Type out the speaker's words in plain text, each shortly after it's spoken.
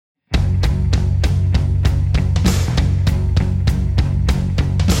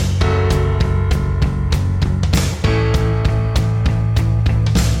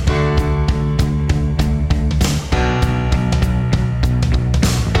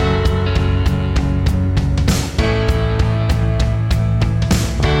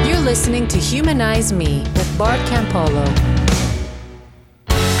listening to Humanize Me with Bart Campolo.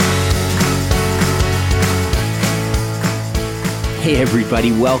 Hey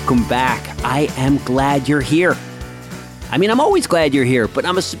everybody, welcome back. I am glad you're here. I'm always glad you're here, but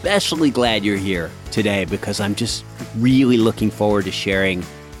I'm especially glad you're here today because I'm just really looking forward to sharing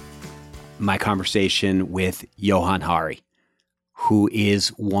my conversation with Johann Hari, who is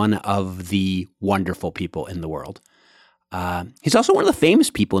one of the wonderful people in the world. He's also one of the famous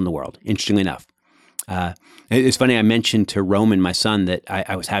people in the world, interestingly enough. It's funny, I mentioned to Roman, my son, that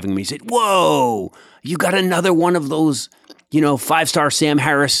I was having him. He said, "Whoa, you got another one of those, five-star Sam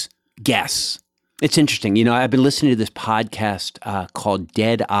Harris guests." It's interesting. I've been listening to this podcast called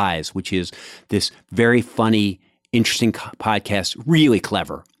Dead Eyes, which is this very funny, interesting podcast, really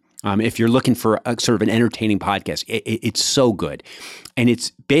clever. If you're looking for a sort of an entertaining podcast, it's so good. And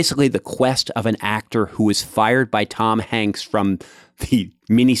it's basically the quest of an actor who was fired by Tom Hanks from the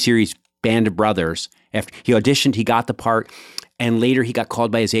miniseries Band of Brothers. After he auditioned, he got the part, and later he got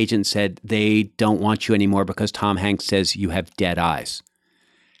called by his agent and said, they don't want you anymore because Tom Hanks says you have dead eyes.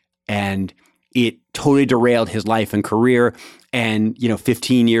 And it totally derailed his life and career. And,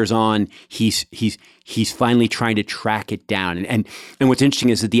 15 years on, he's finally trying to track it down. And what's interesting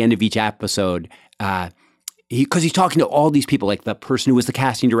is at the end of each episode, because he's talking to all these people, like the person who was the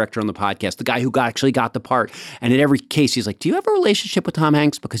casting director on the podcast, the guy who actually got the part. And in every case, he's like, do you have a relationship with Tom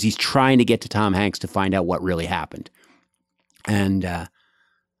Hanks? Because he's trying to get to Tom Hanks to find out what really happened. And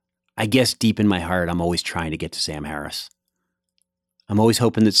I guess deep in my heart, I'm always trying to get to Sam Harris. I'm always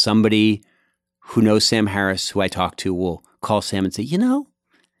hoping that somebody who knows Sam Harris, who I talk to, will call Sam and say,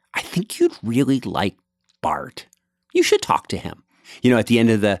 I think you'd really like Bart. You should talk to him. At the end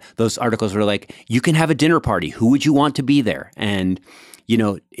of those articles were like, you can have a dinner party. Who would you want to be there? And,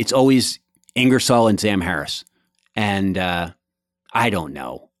 it's always Ingersoll and Sam Harris. And I don't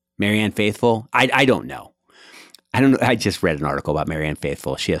know. Marianne Faithfull? I don't know. I don't know. I just read an article about Marianne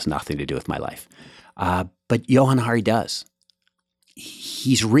Faithfull. She has nothing to do with my life. But Johann Hari does.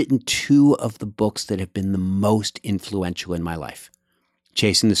 He's written two of the books that have been the most influential in my life,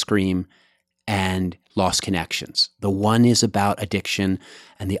 Chasing the Scream and Lost Connections. The one is about addiction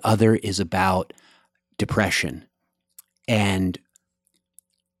and the other is about depression. And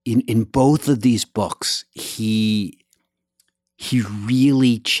in both of these books, he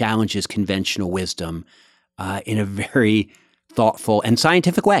really challenges conventional wisdom in a very thoughtful and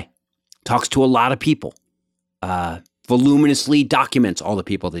scientific way. Talks to a lot of people. Voluminously documents all the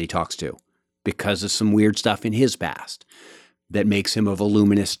people that he talks to because of some weird stuff in his past that makes him a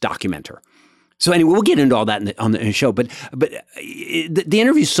voluminous documenter. So anyway, we'll get into all that on the show. But the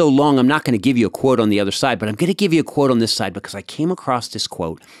interview is so long, I'm not going to give you a quote on the other side, but I'm going to give you a quote on this side because I came across this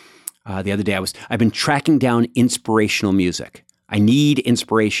quote the other day. I've been tracking down inspirational music. I need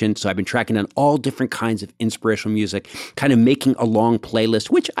inspiration, so I've been tracking down all different kinds of inspirational music, kind of making a long playlist,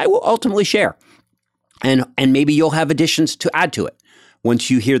 which I will ultimately share. And maybe you'll have additions to add to it once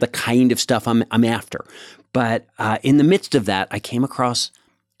you hear the kind of stuff I'm after. But in the midst of that, I came across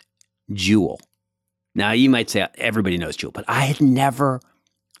Jewel. Now, you might say everybody knows Jewel, but I had never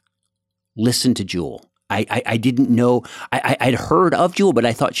listened to Jewel. I didn't know. I'd heard of Jewel, but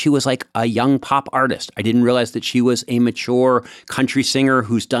I thought she was like a young pop artist. I didn't realize that she was a mature country singer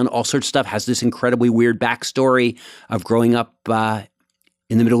who's done all sorts of stuff, has this incredibly weird backstory of growing up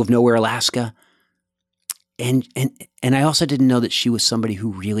in the middle of nowhere, Alaska. And I also didn't know that she was somebody who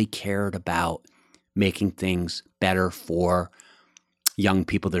really cared about making things better for young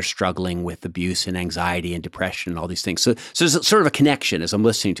people that are struggling with abuse and anxiety and depression and all these things. So there's sort of a connection as I'm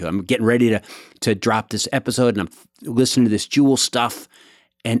listening to it. I'm getting ready to drop this episode and I'm listening to this Jewel stuff.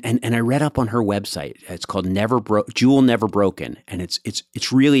 And I read up on her website. It's called Jewel Never Broken. And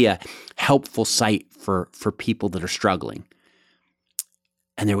it's really a helpful site for people that are struggling.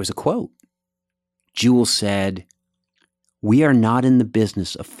 And there was a quote. Jewel said, "We are not in the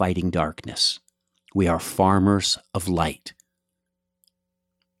business of fighting darkness. We are farmers of light."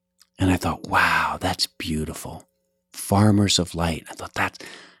 And I thought, wow, that's beautiful. Farmers of light. I thought,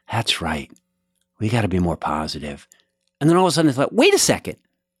 that's right. We got to be more positive. And then all of a sudden I thought, wait a second.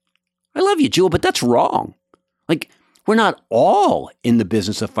 I love you, Jewel, but that's wrong. Like, we're not all in the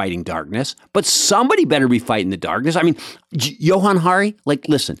business of fighting darkness, but somebody better be fighting the darkness. Johann Hari,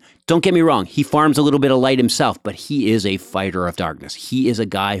 listen, don't get me wrong. He farms a little bit of light himself, but he is a fighter of darkness. He is a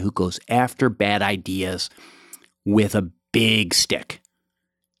guy who goes after bad ideas with a big stick.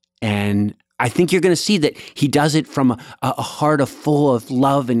 And I think you're going to see that he does it from a heart full of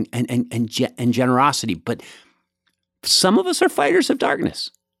love and generosity. But some of us are fighters of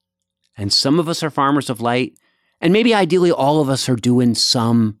darkness, and some of us are farmers of light. And maybe ideally all of us are doing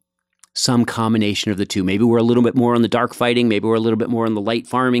some some combination of the two. Maybe we're a little bit more on the dark fighting. Maybe we're a little bit more on the light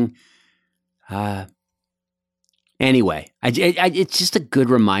farming. Anyway, it's just a good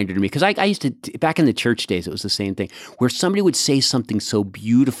reminder to me because I used to, back in the church days, it was the same thing where somebody would say something so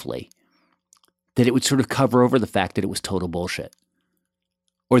beautifully that it would sort of cover over the fact that it was total bullshit,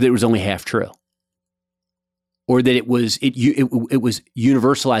 or that it was only half true, or that it was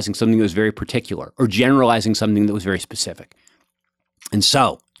universalizing something that was very particular, or generalizing something that was very specific. And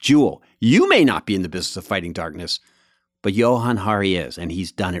so, Jewel, you may not be in the business of fighting darkness, but Johann Hari is, and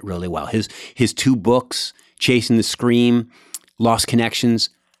he's done it really well. His 2 books, Chasing the Scream, Lost Connections,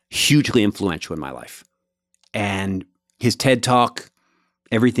 hugely influential in my life. And his TED Talk,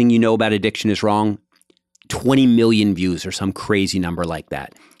 Everything You Know About Addiction is Wrong, 20 million views or some crazy number like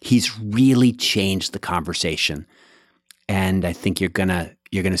that. He's really changed the conversation. And I think you're gonna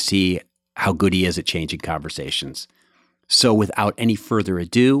see how good he is at changing conversations. So without any further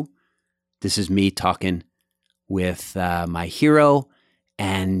ado, this is me talking with my hero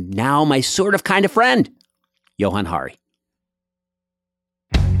and now my sort of kind of friend, Johann Hari.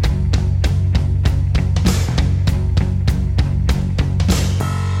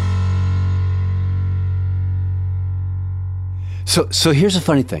 So here's a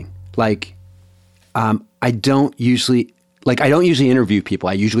funny thing. Like, I don't usually interview people.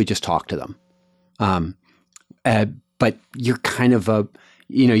 I usually just talk to them. But you're kind of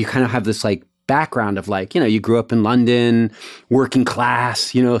you kind of have this like background of like, you grew up in London, working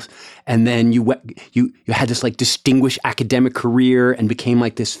class, and then you had this like distinguished academic career and became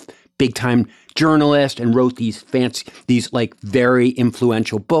like this big time journalist and wrote these like very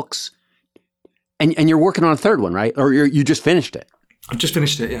influential books. And you're working on a third one, right? Or you just finished it? I've just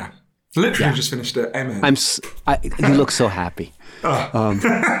finished it, yeah. Literally just finished it. Amen. You look so happy.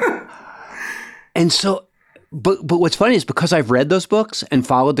 And so, but what's funny is because I've read those books and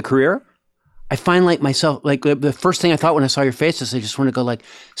followed the career, I find like myself, like the first thing I thought when I saw your face is I just want to go like,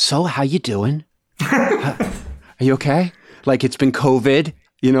 so how you doing? Are you okay? Like it's been COVID,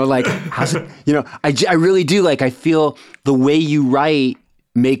 like how's it, I really do. Like I feel the way you write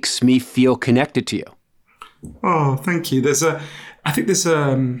makes me feel connected to you. Oh, thank you. I think there's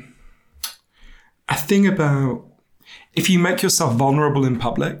a thing about if you make yourself vulnerable in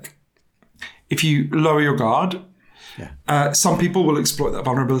public, if you lower your guard, some people will exploit that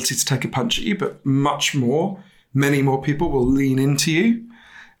vulnerability to take a punch at you, but many more people will lean into you.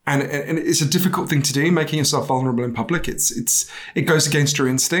 And it's a difficult thing to do, making yourself vulnerable in public. It goes against your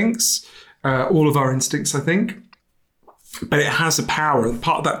instincts, all of our instincts, I think. But it has a power. And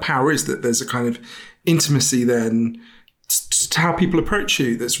part of that power is that there's a kind of intimacy then to how people approach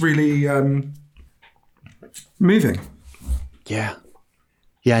you that's really moving. Yeah.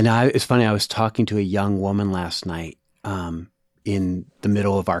 Yeah, no, it's funny. I was talking to a young woman last night in the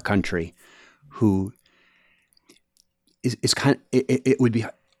middle of our country who is kind of,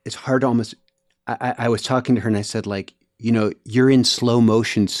 it's hard to almost, I was talking to her and I said like, you're in slow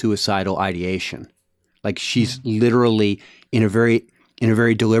motion suicidal ideation. Like she's literally in a very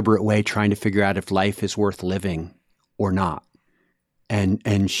deliberate way trying to figure out if life is worth living or not.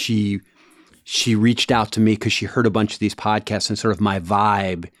 And she reached out to me because she heard a bunch of these podcasts and sort of my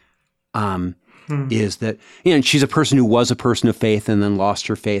vibe is that, she's a person who was a person of faith and then lost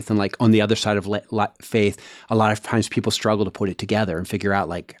her faith. And like on the other side of faith, a lot of times people struggle to put it together and figure out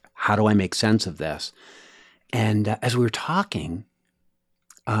like, how do I make sense of this? And as we were talking,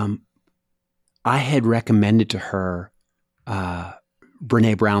 I had recommended to her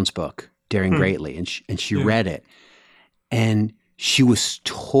Brené Brown's book, Daring Greatly, and she read it. And she was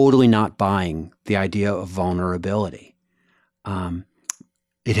totally not buying the idea of vulnerability.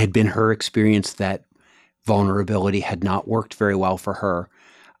 It had been her experience that vulnerability had not worked very well for her.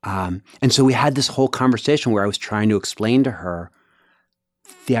 And so we had this whole conversation where I was trying to explain to her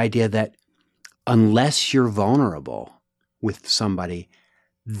the idea that unless you're vulnerable with somebody,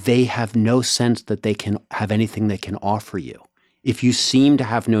 they have no sense that they can have anything they can offer you. If you seem to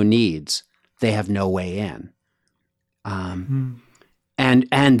have no needs, they have no way in.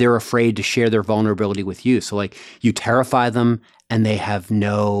 And they're afraid to share their vulnerability with you. So like you terrify them and they have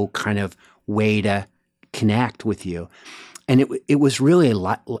no kind of way to connect with you. And it was really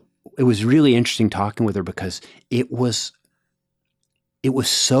it was really interesting talking with her because it was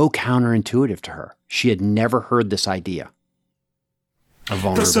so counterintuitive to her. She had never heard this idea of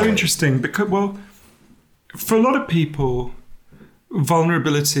vulnerability. That's so interesting because, well, for a lot of people,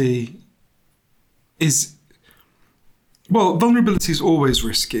 vulnerability is always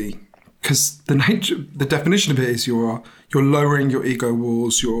risky because the definition of it is you're lowering your ego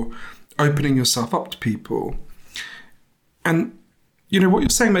walls, you're opening yourself up to people. And what you're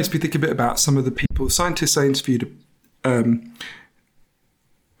saying makes me think a bit about some of the people, scientists I interviewed for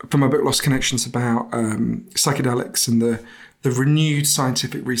my book Lost Connections about psychedelics and the renewed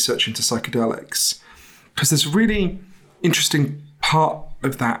scientific research into psychedelics. Because there's a really interesting part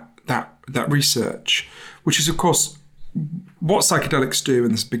of that research, which is, of course, what psychedelics do,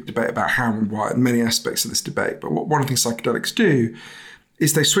 and there's a big debate about how and why, and many aspects of this debate. But one of the things psychedelics do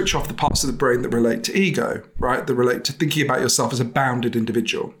is they switch off the parts of the brain that relate to ego, right? That relate to thinking about yourself as a bounded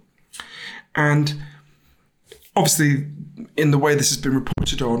individual. And obviously, in the way this has been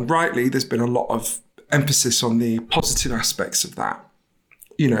reported on rightly, there's been a lot of emphasis on the positive aspects of that.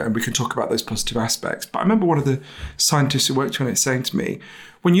 And we can talk about those positive aspects. But I remember one of the scientists who worked on it saying to me,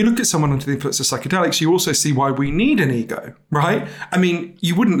 when you look at someone under the influence of psychedelics, you also see why we need an ego, right? I mean,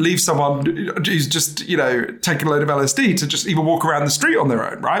 you wouldn't leave someone who's just, taken a load of LSD to just even walk around the street on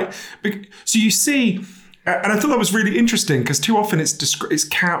their own, right? So you see, and I thought that was really interesting because too often it's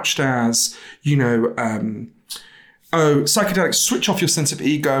couched as, psychedelics switch off your sense of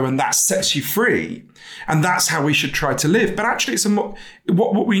ego and that sets you free. And that's how we should try to live. But actually,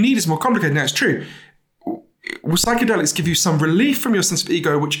 what we need is more complicated. Now, it's true. Psychedelics give you some relief from your sense of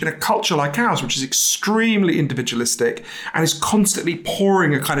ego, which in a culture like ours, which is extremely individualistic and is constantly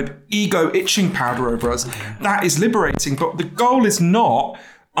pouring a kind of ego itching powder over us, that is liberating. But the goal is not,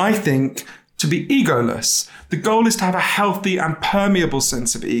 I think, to be egoless. The goal is to have a healthy and permeable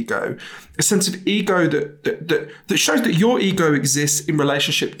sense of ego, a sense of ego that shows that your ego exists in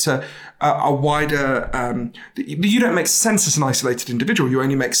relationship to a wider, you don't make sense as an isolated individual. You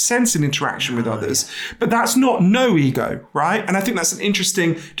only make sense in interaction with others. Yeah. But that's not no ego, right? And I think that's an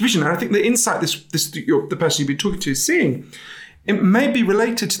interesting division. And I think the insight the person you've been talking to is seeing, it may be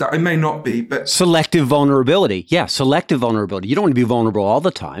related to that. It may not be, but... Selective vulnerability. Yeah, selective vulnerability. You don't want to be vulnerable all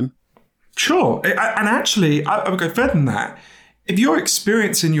the time. Sure. And actually, I would go further than that. If your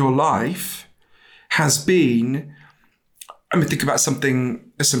experience in your life has been, think about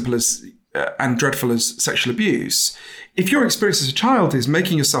something as simple as and dreadful as sexual abuse. If your experience as a child is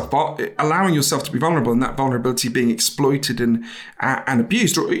allowing yourself to be vulnerable and that vulnerability being exploited and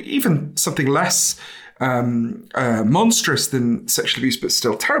abused, or even something less monstrous than sexual abuse, but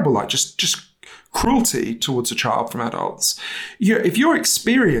still terrible, like just cruelty towards a child from adults. If your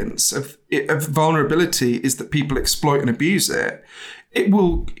experience of vulnerability is that people exploit and abuse it,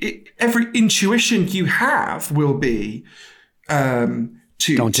 every intuition you have will be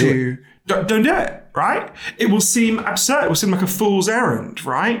don't do it, right? It will seem absurd. It will seem like a fool's errand,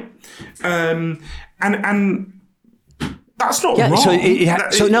 right? And that's not wrong. So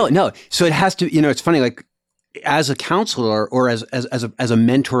it has to. It's funny. Like, as a counselor or as a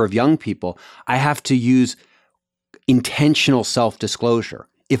mentor of young people, I have to use intentional self-disclosure.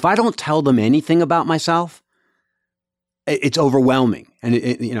 If I don't tell them anything about myself, it's overwhelming,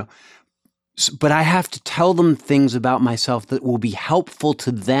 and but I have to tell them things about myself that will be helpful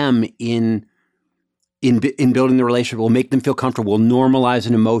to them in building the relationship, will make them feel comfortable, will normalize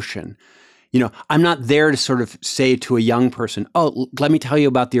an emotion. I'm not there to sort of say to a young person, "Oh, let me tell you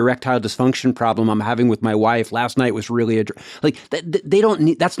about the erectile dysfunction problem I'm having with my wife. Last night was really they don't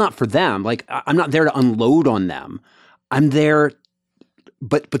need. That's not for them. Like, I'm not there to unload on them. I'm there,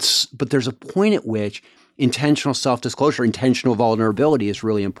 but there's a point at which intentional self-disclosure, intentional vulnerability is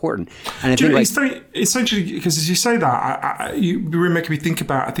really important. And I think it's essentially because as you say that, you really making me think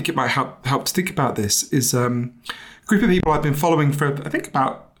about. I think it might help to think about this. Is a group of people I've been following for I think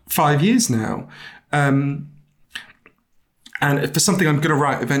about 5 years now. And for something I'm going to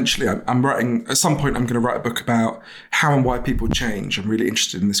write eventually, at some point I'm going to write a book about how and why people change. I'm really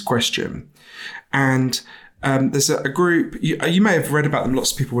interested in this question. And there's a group, you may have read about them,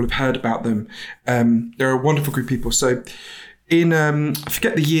 lots of people will have heard about them. They're a wonderful group of people. So in, I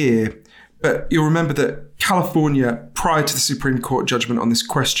forget the year, but you'll remember that California, prior to the Supreme Court judgment on this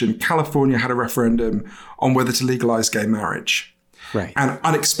question, California had a referendum on whether to legalize gay marriage. Right. And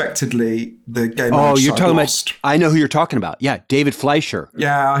unexpectedly, the gay marriage you're talking lost. about, I know who you're talking about. Yeah, David Fleischer.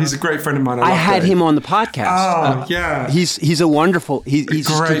 Yeah, he's a great friend of mine. I had him on the podcast. Oh, yeah. He's a wonderful, he's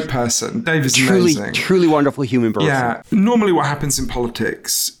a great person. David's truly, amazing. Truly wonderful human person. Yeah. Normally what happens in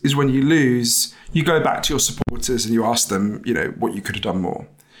politics is when you lose, you go back to your supporters and you ask them, what you could have done more.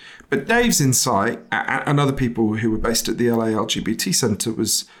 But Dave's insight and other people who were based at the LA LGBT Centre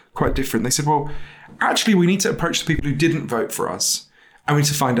was quite different. They said, well, actually, we need to approach the people who didn't vote for us, and we need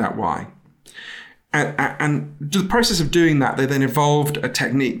to find out why. And the process of doing that, they then evolved a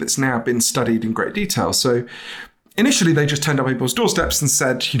technique that's now been studied in great detail. So initially, they just turned up people's doorsteps and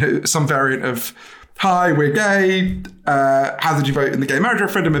said, some variant of hi, we're gay. How did you vote in the gay marriage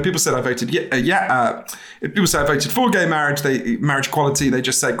referendum? And people said I voted if people said I voted for gay marriage, marriage equality, they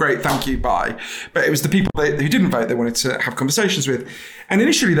just said, great, thank you, bye. But it was the people who didn't vote they wanted to have conversations with. And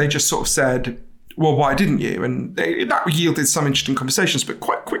initially they just sort of said, well, why didn't you? And that yielded some interesting conversations. But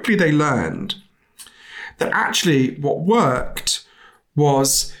quite quickly they learned that actually what worked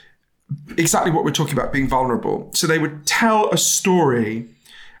was exactly what we're talking about, being vulnerable. So they would tell a story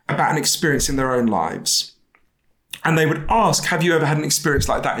about an experience in their own lives. And they would ask, have you ever had an experience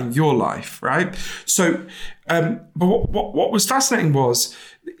like that in your life, right? So, but what was fascinating was,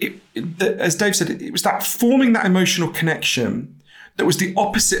 as Dave said, it was that forming that emotional connection that was the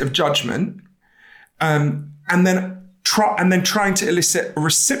opposite of judgment, and then trying to elicit a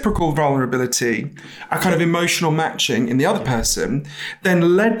reciprocal vulnerability, a kind of emotional matching in the other person,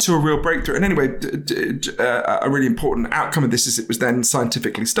 then led to a real breakthrough. And anyway, a really important outcome of this is it was then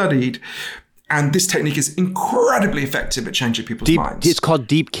scientifically studied. And this technique is incredibly effective at changing people's minds. It's called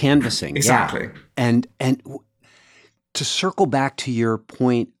deep canvassing. Exactly. Yeah. And to circle back to your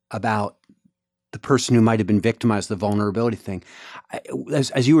point about the person who might have been victimized, the vulnerability thing,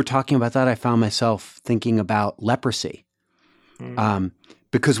 as you were talking about that, I found myself thinking about leprosy.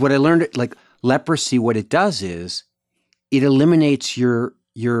 Because what I learned, like leprosy, what it does is it eliminates your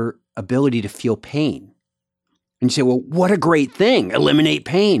ability to feel pain. And you say, well, what a great thing, eliminate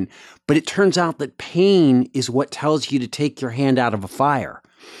pain. But it turns out that pain is what tells you to take your hand out of a fire.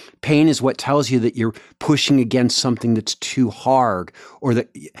 Pain is what tells you that you're pushing against something that's too hard,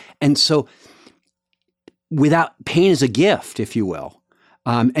 and so without pain is a gift, if you will.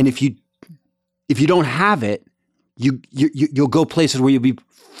 And if you don't have it, you'll go places where you'll be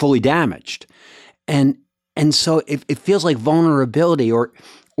fully damaged. And so it feels like vulnerability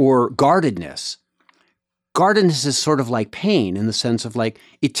or guardedness. Guardedness is sort of like pain in the sense of like,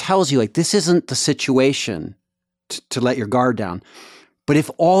 it tells you like, this isn't the situation to let your guard down. But if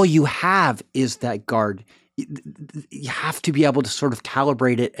all you have is that guard, you have to be able to sort of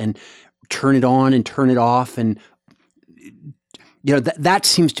calibrate it and turn it on and turn it off. And, that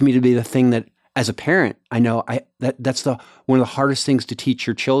seems to me to be the thing that as a parent, I know that's one of the hardest things to teach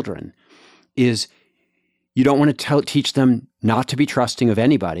your children is you don't want to teach them not to be trusting of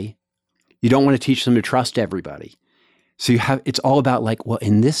anybody. You don't want to teach them to trust everybody. So it's all about like, well,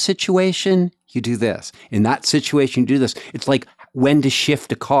 in this situation, you do this. In that situation, you do this. It's like when to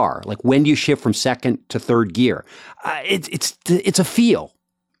shift a car. Like when do you shift from second to third gear? It's a feel.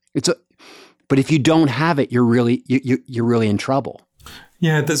 But if you don't have it, you're really in trouble.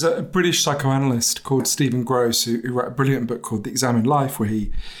 Yeah, there's a British psychoanalyst called Stephen Gross who wrote a brilliant book called The Examined Life, where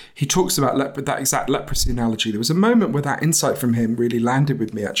he talks about that exact leprosy analogy. There was a moment where that insight from him really landed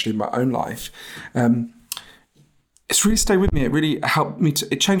with me, actually, in my own life. It's really stayed with me. It really helped me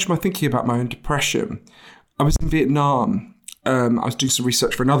it changed my thinking about my own depression. I was in Vietnam. I was doing some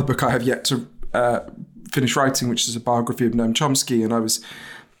research for another book I have yet to finish writing, which is a biography of Noam Chomsky, and I was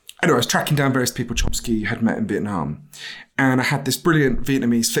tracking down various people Chomsky had met in Vietnam. And I had this brilliant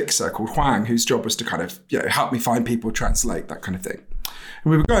Vietnamese fixer called Huang, whose job was to kind of help me find people, translate, that kind of thing.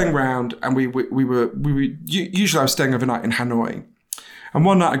 And we were going around, and we were usually I was staying overnight in Hanoi. And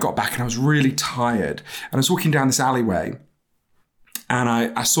one night I got back and I was really tired. And I was walking down this alleyway, and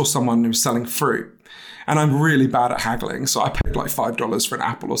I saw someone who was selling fruit. And I'm really bad at haggling, so I paid like $5 for an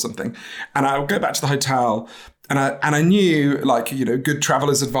apple or something. And I would go back to the hotel. And I knew, good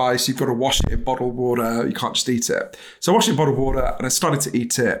traveler's advice, you've got to wash it in bottled water. You can't just eat it. So I washed it in bottled water and I started to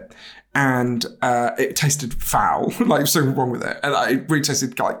eat it. And it tasted foul, like there was something wrong with it. And it really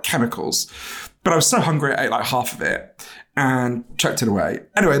tasted like chemicals. But I was so hungry, I ate like half of it and chucked it away.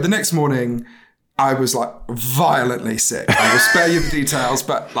 Anyway, the next morning, I was like violently sick. I will spare you the details,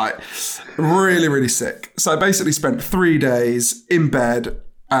 but like really, really sick. So I basically spent 3 days in bed.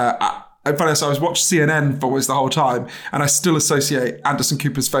 In fact, I was watching CNN for almost the whole time, and I still associate Anderson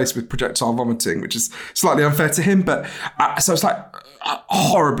Cooper's face with projectile vomiting, which is slightly unfair to him. But so I was like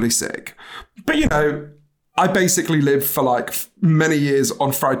horribly sick. But I basically lived for like many years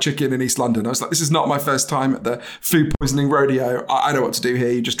on fried chicken in East London. I was like, this is not my first time at the food poisoning rodeo. I know what to do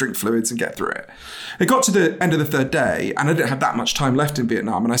here. You just drink fluids and get through it. It got to the end of the third day, and I didn't have that much time left in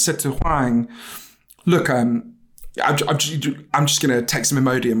Vietnam. And I said to Huang, look, I'm just going to take some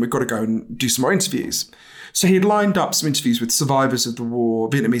Imodium. We've got to go and do some more interviews. So he had lined up some interviews with survivors of the war,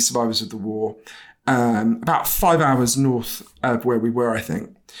 Vietnamese survivors of the war, about 5 hours north of where we were, I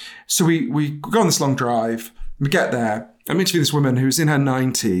think. So we go on this long drive. We get there. I'm interviewing this woman who's in her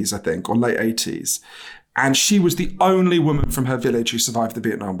 90s, I think, or late 80s. And she was the only woman from her village who survived the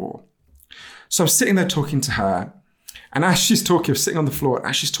Vietnam War. So I was sitting there talking to her. And as she's talking, I'm sitting on the floor, and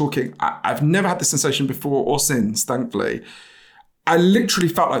as she's talking, I've never had this sensation before or since, thankfully. I literally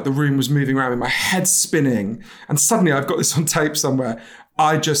felt like the room was moving around, my head spinning. And suddenly, I've got this on tape somewhere,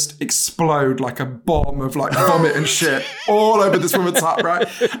 I just explode like a bomb of like vomit and shit all over this woman's hut, right?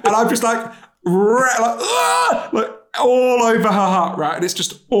 And I'm just like all over her hut, right? And it's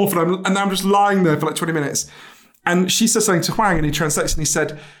just awful. And I'm just lying there for like 20 minutes. And she says something to Huang, and he translates, and he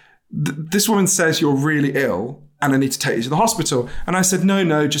said, this woman says you're really ill and I need to take you to the hospital. And I said,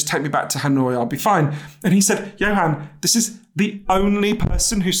 no, just take me back to Hanoi. I'll be fine. And he said, Johan, this is the only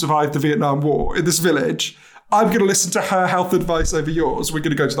person who survived the Vietnam War in this village. I'm going to listen to her health advice over yours. We're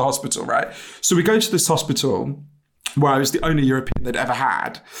going to go to the hospital, right? So we go to this hospital where I was the only European they'd ever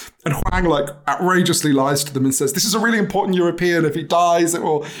had. And Huang like outrageously lies to them and says, this is a really important European. If he dies, it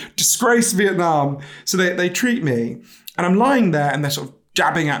will disgrace Vietnam. So they treat me, and I'm lying there, and they're sort of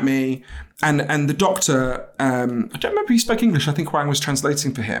jabbing at me. And the doctor, I don't remember if he spoke English. I think Huang was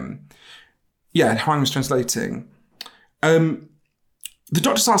translating for him. Yeah, Huang was translating. The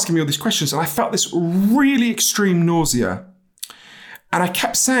doctor's asking me all these questions, and I felt this really extreme nausea. And I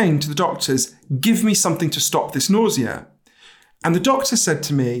kept saying to the doctors, give me something to stop this nausea. And the doctor said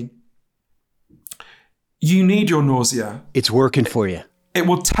to me, you need your nausea. It's working for you. It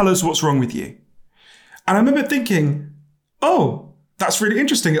will tell us what's wrong with you. And I remember thinking, oh, that's really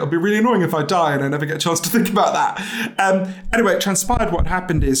interesting. It'll be really annoying if I die and I never get a chance to think about that. Anyway, it transpired what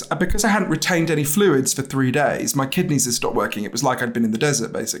happened is, because I hadn't retained any fluids for 3 days, my kidneys had stopped working. It was like I'd been in the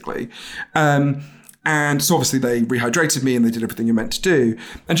desert, basically. And so obviously they rehydrated me and they did everything you're meant to do.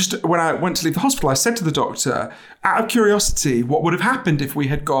 And just when I went to leave the hospital, I said to the doctor, out of curiosity, what would have happened if we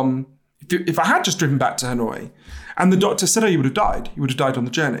had gone, if I had just driven back to Hanoi? And the doctor said, oh, you would have died. You would have died on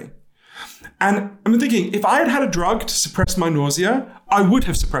the journey. And I'm thinking, if I had had a drug to suppress my nausea, I would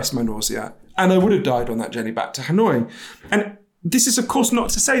have suppressed my nausea and I would have died on that journey back to Hanoi. And this is, of course, not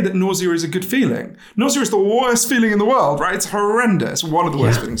to say that nausea is a good feeling. Nausea is the worst feeling in the world, right? It's horrendous, one of the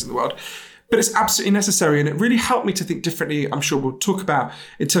worst feelings in the world. But it's absolutely necessary. And it really helped me to think differently. I'm sure we'll talk about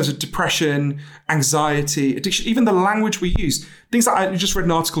in terms of depression, anxiety, addiction, even the language we use. Things like I just read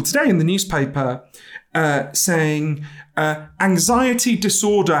an article today in the newspaper saying anxiety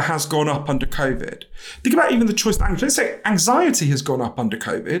disorder has gone up under COVID. Think about even the choice of language. Let's say anxiety has gone up under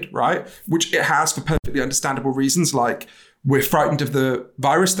COVID, right? Which it has for perfectly understandable reasons, like we're frightened of the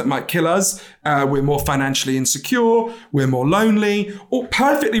virus that might kill us. We're more financially insecure. We're more lonely. Or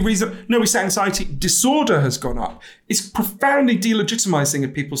perfectly reasonable. No, we say anxiety disorder has gone up. It's profoundly delegitimizing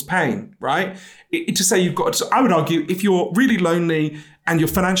of people's pain, right? To say you've got, so I would argue, if you're really lonely and you're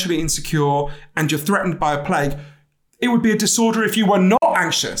financially insecure and you're threatened by a plague, it would be a disorder if you were not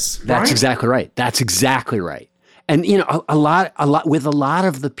anxious. That's right? exactly right. That's exactly right. And you know, a lot with a lot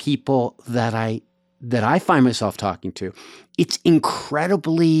of the people that I find myself talking to, it's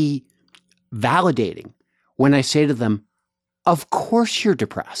incredibly validating when I say to them, of course you're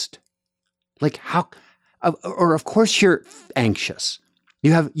depressed. Like or of course you're anxious.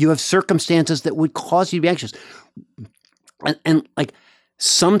 You have circumstances that would cause you to be anxious. And like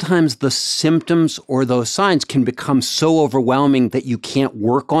sometimes the symptoms or those signs can become so overwhelming that you can't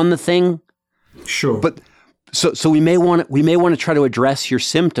work on the thing. Sure. But so we may want to try to address your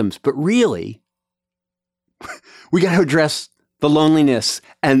symptoms, but really we got to address the loneliness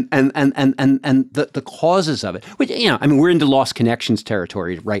and the causes of it. Which, you know, I mean, we're into lost connections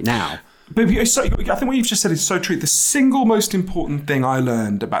territory right now. But I think what you've just said is so true. The single most important thing I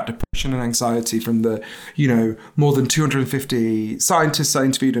learned about depression and anxiety from the, more than 250 scientists I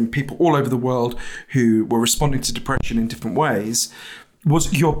interviewed and people all over the world who were responding to depression in different ways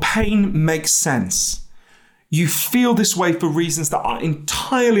was your pain makes sense. You feel this way for reasons that are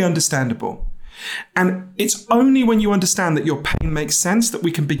entirely understandable. And it's only when you understand that your pain makes sense that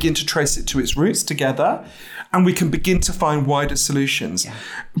we can begin to trace it to its roots together and we can begin to find wider solutions. Yeah.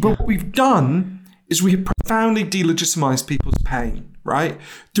 But what we've done is we have profoundly delegitimized people's pain, right?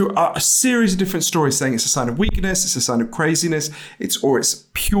 Through a series of different stories saying it's a sign of weakness, it's a sign of craziness, it's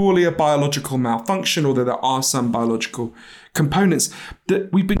purely a biological malfunction, although there are some biological components,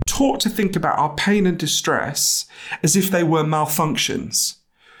 that we've been taught to think about our pain and distress as if they were malfunctions.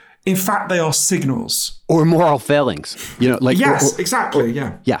 In fact, they are signals. Or moral failings. Yes, exactly,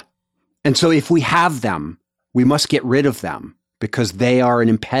 yeah. Yeah. And so if we have them, we must get rid of them because they are an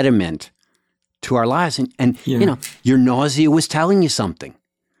impediment to our lives. And your nausea was telling you something.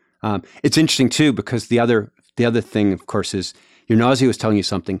 It's interesting, too, because the other thing, of course, is your nausea was telling you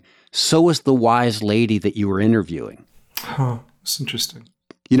something. So was the wise lady that you were interviewing. Huh, that's interesting.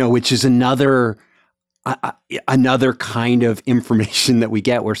 Which is another kind of information that we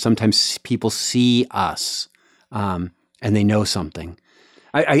get where sometimes people see us and they know something.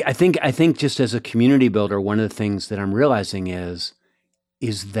 I think just as a community builder, one of the things that I'm realizing is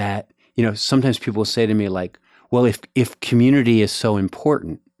that, sometimes people say to me like, well, if community is so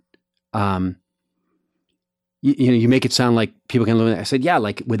important, you make it sound like people can live in it. I said, yeah,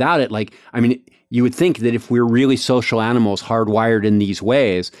 like without it, you would think that if we're really social animals hardwired in these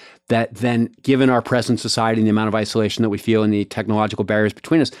ways, that then given our present society and the amount of isolation that we feel and the technological barriers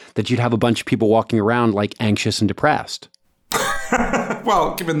between us, that you'd have a bunch of people walking around like anxious and depressed.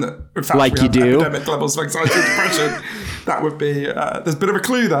 Well, given that in fact like we have epidemic levels of anxiety and depression, that would be, there's a bit of a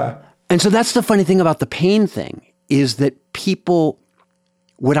clue there. And so that's the funny thing about the pain thing, is that people,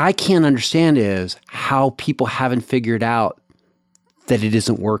 what I can't understand is how people haven't figured out that it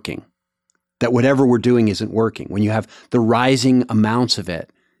isn't working, that whatever we're doing isn't working. When you have the rising amounts of it,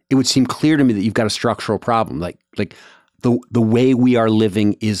 it would seem clear to me that you've got a structural problem. Like the way we are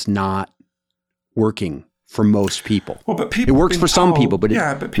living is not working for most people. Well, but people it works for some people, but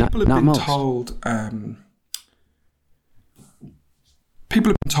people have been most. told.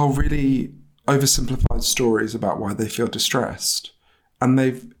 People have been told really oversimplified stories about why they feel distressed, and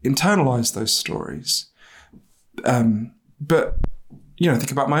they've internalized those stories. But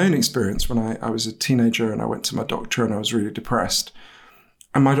think about my own experience when I was a teenager and I went to my doctor and I was really depressed,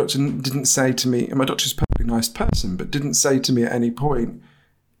 and my doctor didn't say to me, and my doctor's a perfectly nice person, but didn't say to me at any point,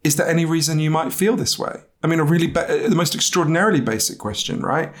 is there any reason you might feel this way? I mean, the most extraordinarily basic question,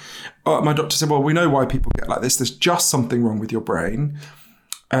 right? My doctor said, well, we know why people get like this. There's just something wrong with your brain.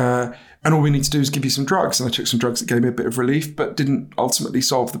 And all we need to do is give you some drugs. And I took some drugs that gave me a bit of relief, but didn't ultimately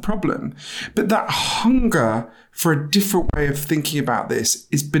solve the problem. But that hunger for a different way of thinking about this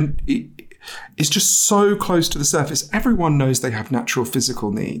is just so close to the surface. Everyone knows they have natural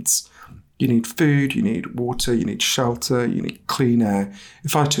physical needs. You need food, you need water, you need shelter, you need clean air.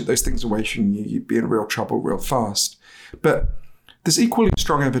 If I took those things away from you, you'd be in real trouble real fast. But there's equally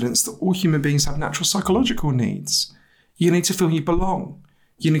strong evidence that all human beings have natural psychological needs. You need to feel you belong.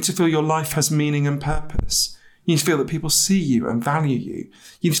 You need to feel your life has meaning and purpose. You need to feel that people see you and value you.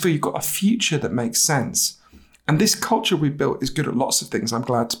 You need to feel you've got a future that makes sense. And this culture we've built is good at lots of things. I'm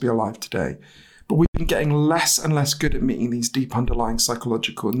glad to be alive today. But we've been getting less and less good at meeting these deep underlying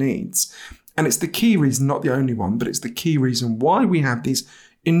psychological needs. And it's the key reason, not the only one, but it's the key reason why we have these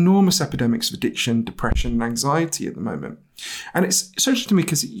enormous epidemics of addiction, depression, and anxiety at the moment. And it's so interesting to me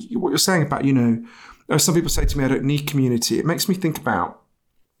because what you're saying about, some people say to me, I don't need community. It makes me think about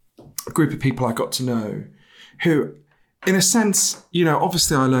a group of people I got to know who, in a sense,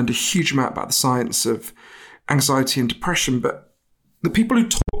 obviously I learned a huge amount about the science of anxiety and depression, but the people who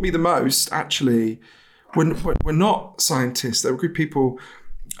taught me the most actually were not scientists. They were good people.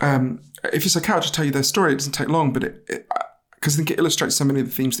 If it's okay, I'll just tell you their story. It doesn't take long, but because I think it illustrates so many of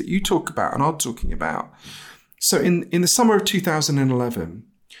the themes that you talk about and are talking about. So in the summer of 2011,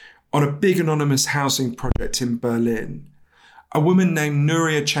 on a big anonymous housing project in Berlin, a woman named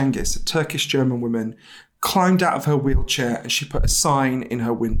Nuria Cengiz, a Turkish-German woman, climbed out of her wheelchair and she put a sign in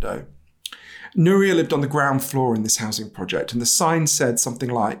her window. Nuria lived on the ground floor in this housing project, and the sign said something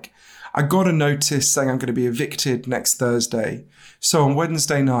like, I got a notice saying I'm going to be evicted next Thursday, so on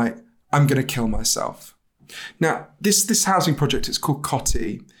Wednesday night, I'm going to kill myself. Now, this housing project, it's called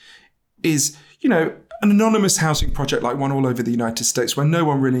Coty, is, an anonymous housing project like one all over the United States where no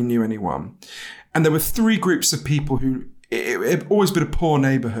one really knew anyone. And there were three groups of people who, it had always been a poor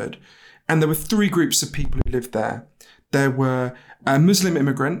neighborhood, and there were three groups of people who lived there. There were Muslim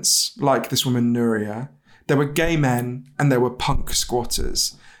immigrants, like this woman Nuria. There were gay men, and there were punk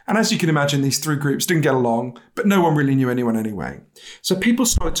squatters. And as you can imagine, these three groups didn't get along, but no one really knew anyone anyway. So people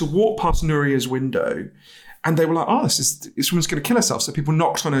started to walk past Nuria's window, and they were like, oh, this woman's going to kill herself. So people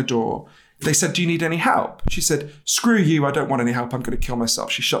knocked on her door. They said, do you need any help? She said, screw you, I don't want any help, I'm going to kill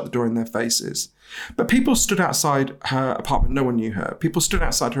myself. She shut the door in their faces. But people stood outside her apartment. No one knew her. People stood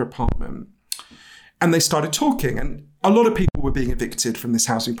outside her apartment, and they started talking. And a lot of people were being evicted from this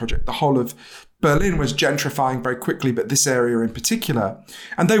housing project. The whole of Berlin was gentrifying very quickly, but this area in particular.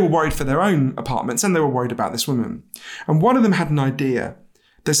 And they were worried for their own apartments, and they were worried about this woman. And one of them had an idea.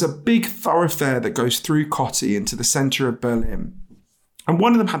 There's a big thoroughfare that goes through Coty into the center of Berlin. And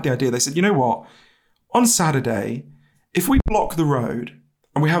one of them had the idea. They said, you know what? On Saturday, if we block the road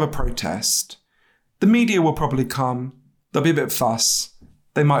and we have a protest, the media will probably come. There'll be a bit of fuss.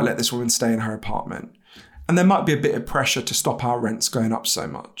 They might let this woman stay in her apartment. And there might be a bit of pressure to stop our rents going up so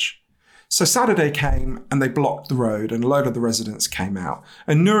much. So Saturday came and they blocked the road, and a load of the residents came out.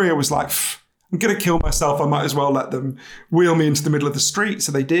 And Nuria was like, I'm going to kill myself. I might as well let them wheel me into the middle of the street.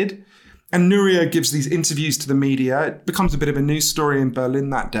 So they did. And Nuria gives these interviews to the media. It becomes a bit of a news story in Berlin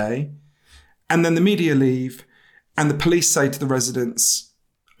that day. And then the media leave. And the police say to the residents,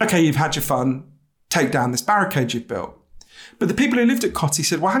 okay, you've had your fun, take down this barricade you've built. But the people who lived at Cottey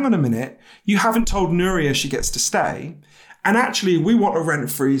said, well, hang on a minute, you haven't told Nuria she gets to stay. And actually, we want a rent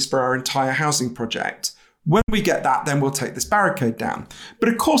freeze for our entire housing project. When we get that, then we'll take this barricade down. But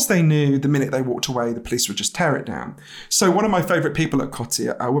of course they knew the minute they walked away, the police would just tear it down. So one of my favourite people at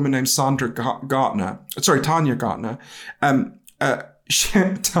Cottey, a woman named Tanya Gartner.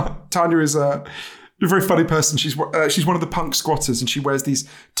 Tanya is a very funny person. She's one of the punk squatters, and she wears these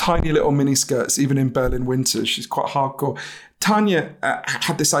tiny little mini skirts, even in Berlin winters. She's quite hardcore. Tanya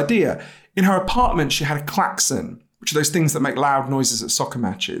had this idea. In her apartment, she had a klaxon, which are those things that make loud noises at soccer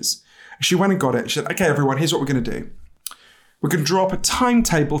matches. She went and got it. She said, okay, everyone, here's what we're going to do. We're going to draw up a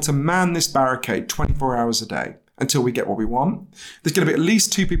timetable to man this barricade 24 hours a day until we get what we want. There's going to be at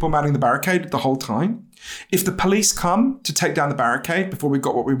least 2 people manning the barricade the whole time. If the police come to take down the barricade before we've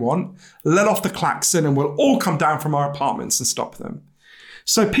got what we want, let off the klaxon and we'll all come down from our apartments and stop them.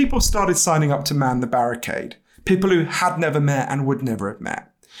 So people started signing up to man the barricade. People who had never met and would never have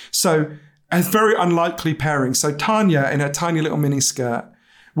met. So a very unlikely pairing. So Tanya, in her tiny little mini skirt,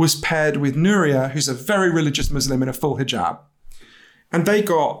 was paired with Nuria, who's a very religious Muslim in a full hijab. And they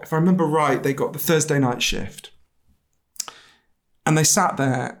got, if I remember right, they got the Thursday night shift. And they sat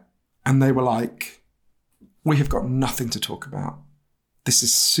there and they were like, we have got nothing to talk about. This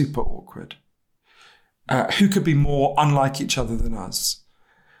is super awkward. Who could be more unlike each other than us?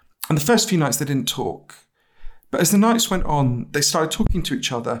 And the first few nights they didn't talk. But as the nights went on, they started talking to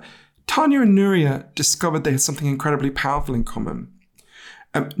each other. Tanya and Nuria discovered they had something incredibly powerful in common.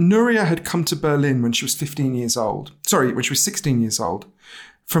 Nuria had come to Berlin when she was 16 years old,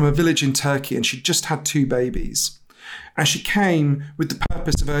 from a village in Turkey, and she'd just had 2 babies. And she came with the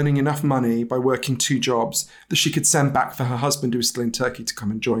purpose of earning enough money by working 2 jobs that she could send back for her husband, who was still in Turkey, to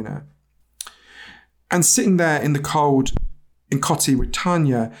come and join her. And sitting there in the cold in Cottey with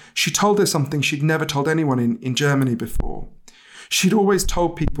Tanya, she told her something she'd never told anyone in Germany before. She'd always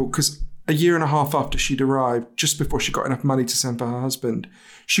told people, because a year and a half after she'd arrived, just before she got enough money to send for her husband,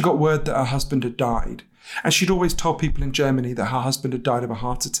 she got word that her husband had died. And she'd always told people in Germany that her husband had died of a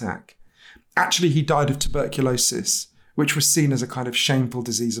heart attack. Actually, he died of tuberculosis, which was seen as a kind of shameful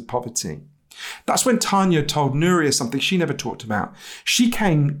disease of poverty. That's when Tanya told Nuria something she never talked about. She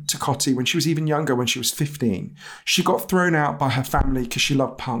came to Cottey when she was even younger, when she was 15. She got thrown out by her family because she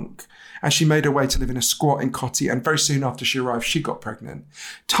loved punk. And she made her way to live in a squat in Cottey, and very soon after she arrived, she got pregnant.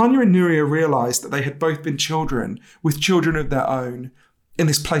 Tanya and Nuria realised that they had both been children with children of their own in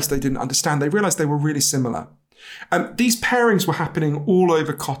this place they didn't understand. They realised they were really similar. These pairings were happening all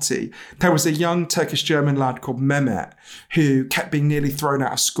over Cottey. There was a young Turkish-German lad called Mehmet who kept being nearly thrown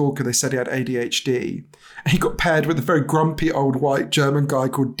out of school because they said he had ADHD. He got paired with a very grumpy old white German guy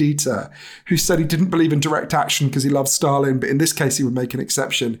called Dieter, who said he didn't believe in direct action because he loved Stalin, but in this case he would make an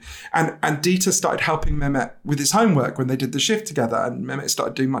exception. And Dieter started helping Mehmet with his homework when they did the shift together, and Mehmet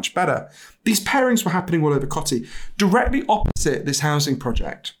started doing much better. These pairings were happening all over Cottey. Directly opposite this housing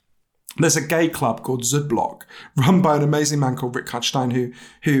project, there's a gay club called Südblock, run by an amazing man called Richard Stein,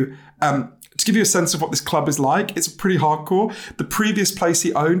 who to give you a sense of what this club is like, it's pretty hardcore. The previous place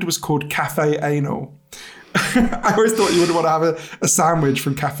he owned was called Cafe Anal. I always thought you would want to have a sandwich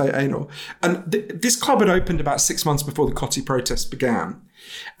from Cafe Anal. And this club had opened about 6 months before the Cottey protests began.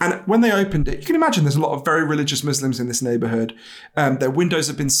 And when they opened it, you can imagine there's a lot of very religious Muslims in this neighbourhood. Their windows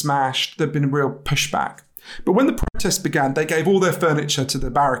have been smashed. There've been real pushback. But when the protests began, they gave all their furniture to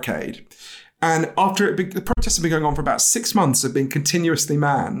the barricade. And after the protests had been going on for about 6 months of being continuously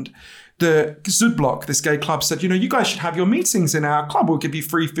manned, the Südblock, this gay club, said, you guys should have your meetings in our club. We'll give you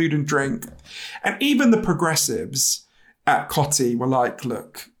free food and drink. And even the progressives at Cottey were like,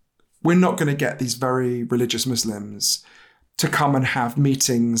 look, we're not going to get these very religious Muslims to come and have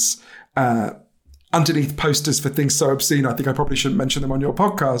meetings underneath posters for things so obscene. I think I probably shouldn't mention them on your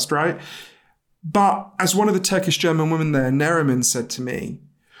podcast, right? But as one of the Turkish-German women there, Neriman, said to me,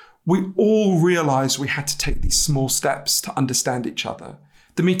 we all realised we had to take these small steps to understand each other.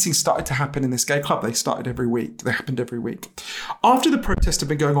 The meetings started to happen in this gay club. They started every week. They happened every week. After the protest had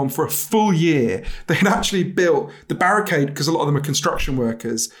been going on for a full year, they had actually built the barricade, because a lot of them are construction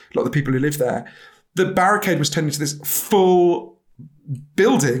workers, a lot of the people who live there. The barricade was turned into this full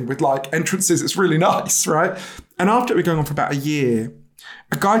building with like entrances. It's really nice, right? And after it had been going on for about a year,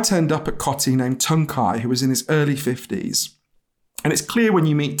 a guy turned up at Cottey named Tuncay, who was in his early 50s. And it's clear when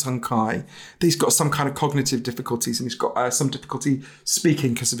you meet Tuncay that he's got some kind of cognitive difficulties, and he's got some difficulty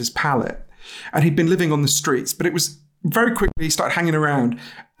speaking because of his palate. And he'd been living on the streets, but it was very quickly he started hanging around.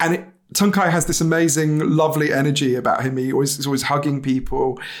 And Tunkai has this amazing, lovely energy about him. He's always hugging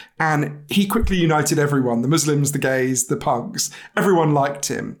people. And he quickly united everyone, the Muslims, the gays, the punks. Everyone liked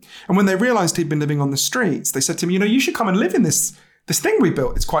him. And when they realized he'd been living on the streets, they said to him, you should come and live in this thing we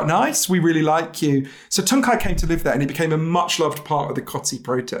built. It's quite nice. We really like you. So Tunkai came to live there and he became a much loved part of the Koti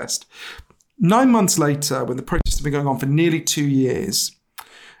protest. 9 months later, when the protests had been going on for nearly 2 years,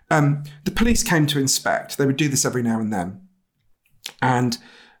 the police came to inspect. They would do this every now and then. And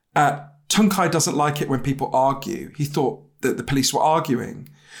Tunkai doesn't like it when people argue. He thought that the police were arguing.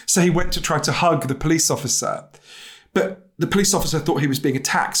 So he went to try to hug the police officer. But the police officer thought he was being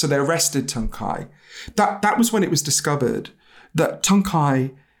attacked, so they arrested Tunkai. That was when it was discovered that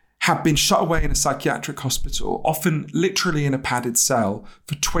Tunkai had been shut away in a psychiatric hospital, often literally in a padded cell,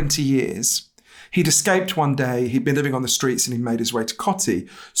 for 20 years. He'd escaped one day, he'd been living on the streets and he made his way to Koti.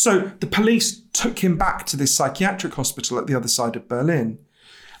 So the police took him back to this psychiatric hospital at the other side of Berlin.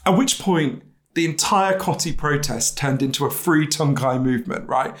 At which point, the entire Koti protest turned into a free Tunkai movement,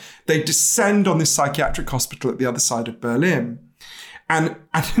 right? They descend on this psychiatric hospital at the other side of Berlin. And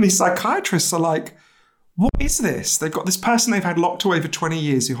these psychiatrists are like, what is this? They've got this person they've had locked away for 20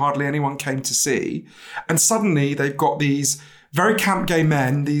 years who hardly anyone came to see. And suddenly they've got these very camp gay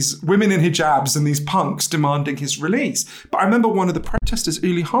men, these women in hijabs and these punks demanding his release. But I remember one of the protesters,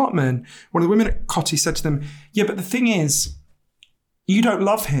 Uli Hartmann, one of the women at Koti said to them, yeah, but the thing is, you don't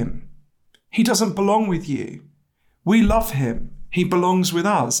love him. He doesn't belong with you. We love him. He belongs with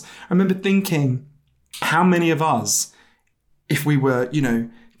us. I remember thinking, how many of us, if we were,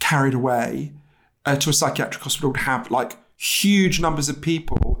 carried away to a psychiatric hospital, would have like huge numbers of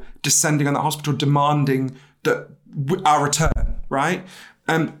people descending on that hospital demanding that our return, right?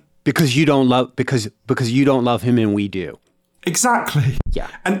 Because you don't love him and we do. Exactly. Yeah.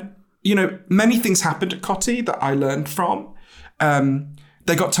 And many things happened at Koti that I learned from.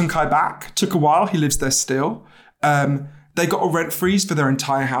 They got Tunkai back. Took a while. He lives there still. They got a rent freeze for their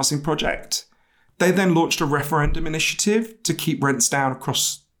entire housing project. They then launched a referendum initiative to keep rents down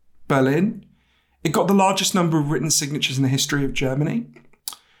across Berlin. It got the largest number of written signatures in the history of Germany.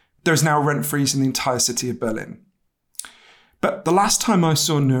 There is now a rent freeze in the entire city of Berlin. But the last time I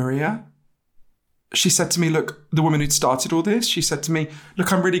saw Nuria, she said to me, look, the woman who'd started all this, she said to me,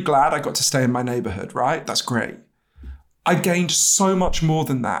 look, I'm really glad I got to stay in my neighborhood, right? That's great. I gained so much more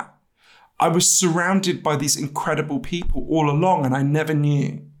than that. I was surrounded by these incredible people all along and I never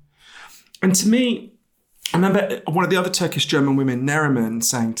knew. And to me, I remember one of the other Turkish German women, Neriman,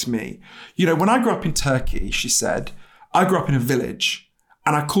 saying to me, when I grew up in Turkey, she said, I grew up in a village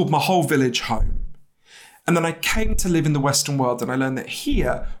and I called my whole village home. And then I came to live in the Western world and I learned that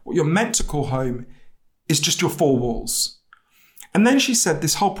here, what you're meant to call home is just your four walls. And then she said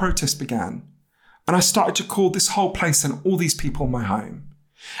this whole protest began. And I started to call this whole place and all these people my home.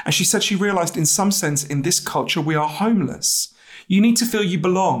 And she said she realized in some sense in this culture, we are homeless. You need to feel you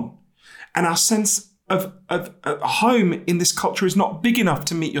belong. And our sense of home in this culture is not big enough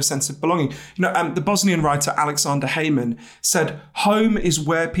to meet your sense of belonging. The Bosnian writer Alexander Heyman said, home is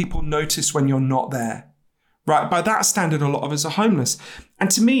where people notice when you're not there. Right? By that standard, a lot of us are homeless. And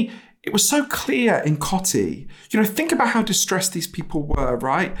to me, it was so clear in Koti. Think about how distressed these people were,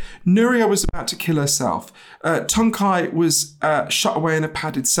 right? Nuria was about to kill herself. Tunkai was shut away in a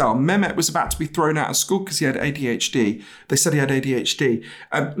padded cell. Mehmet was about to be thrown out of school because he had ADHD. They said he had ADHD.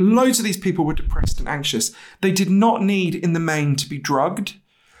 Loads of these people were depressed and anxious. They did not need, in the main, to be drugged.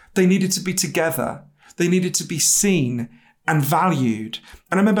 They needed to be together. They needed to be seen and valued.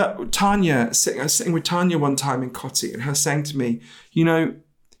 And I remember I was sitting with Tanya one time in Koti and her saying to me,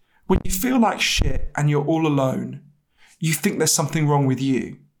 when you feel like shit and you're all alone, you think there's something wrong with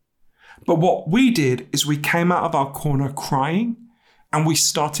you. But what we did is we came out of our corner crying and we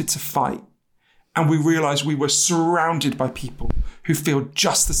started to fight. And we realized we were surrounded by people who feel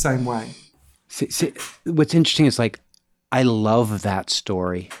just the same way. See, what's interesting is I love that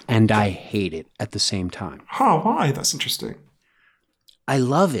story and I hate it at the same time. Oh, why? That's interesting. I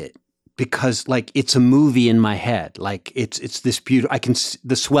love it because it's a movie in my head. It's this beautiful,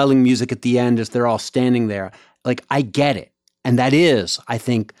 the swelling music at the end as they're all standing there. I get it. And that is, I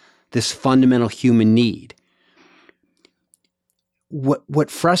think, this fundamental human need. What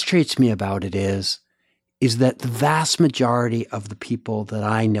frustrates me about it is that the vast majority of the people that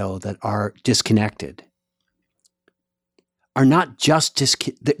I know that are disconnected are not just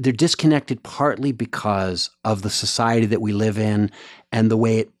they're disconnected partly because of the society that we live in and the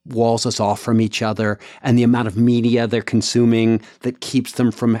way it walls us off from each other and the amount of media they're consuming that keeps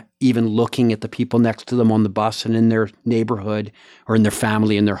them from even looking at the people next to them on the bus and in their neighborhood or in their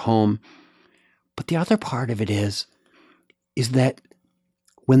family, in their home. But the other part of it is that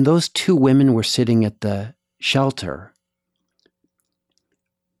when those two women were sitting at the shelter,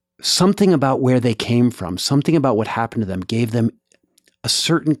 something about where they came from, something about what happened to them gave them a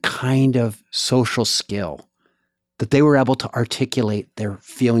certain kind of social skill that they were able to articulate their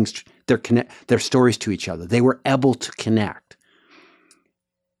feelings, their stories to each other. They were able to connect.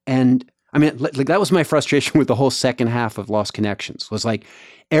 And I mean, like that was my frustration with the whole second half of Lost Connections, was like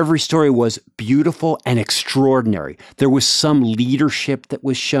every story was beautiful and extraordinary. There was some leadership that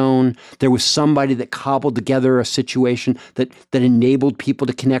was shown. There was somebody that cobbled together a situation that enabled people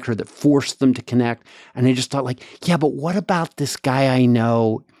to connect, or that forced them to connect. And I just thought like, yeah, but what about this guy I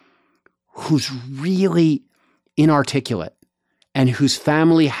know who's really inarticulate and whose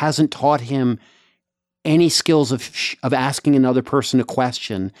family hasn't taught him any skills of asking another person a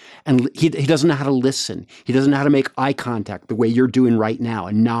question, and he doesn't know how to listen. He doesn't know how to make eye contact the way you're doing right now,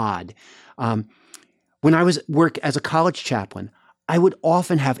 a nod. When I was work as a college chaplain, I would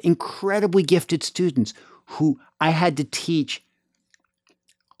often have incredibly gifted students who I had to teach,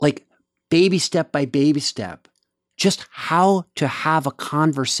 like baby step by baby step, just how to have a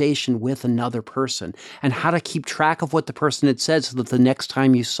conversation with another person and how to keep track of what the person had said so that the next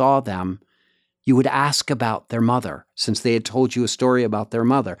time you saw them, you would ask about their mother, since they had told you a story about their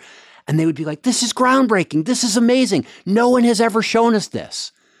mother. And they would be like, this is groundbreaking. This is amazing. No one has ever shown us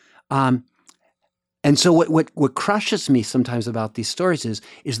this. And so what crushes me sometimes about these stories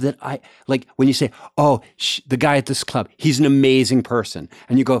is that I, like when you say, oh, the guy at this club, he's an amazing person.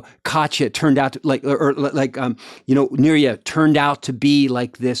 And you go, Katya turned out to Nerya turned out to be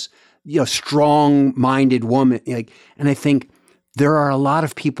like this, strong-minded woman. And I think, there are a lot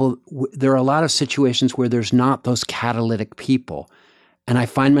of situations where there's not those catalytic people. And I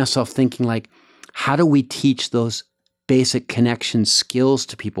find myself thinking like, how do we teach those basic connection skills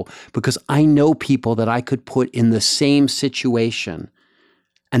to people? Because I know people that I could put in the same situation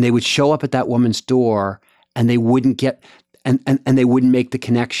and they would show up at that woman's door and they wouldn't get, and they wouldn't make the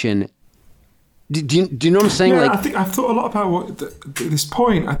connection. Do you know what I'm saying? Yeah, like, I think I've thought a lot about this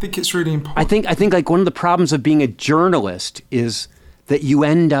point. I think it's really important. I think like one of the problems of being a journalist is that you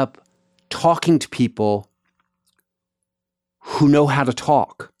end up talking to people who know how to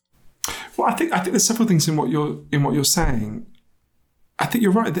talk. Well, I think there's several things in what you're saying. I think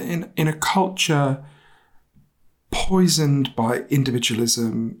you're right that in a culture poisoned by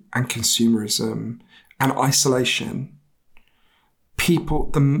individualism and consumerism and isolation, people,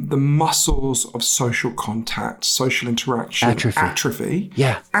 the muscles of social contact, social interaction atrophy.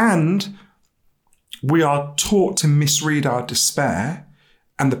 Yeah. And we are taught to misread our despair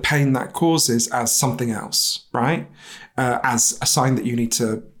and the pain that causes as something else, right? As a sign that you need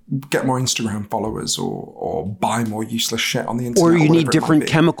to get more Instagram followers or buy more useless shit on the internet. Or you need different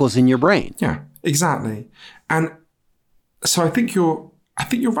chemicals in your brain. Yeah, exactly. And so I think you're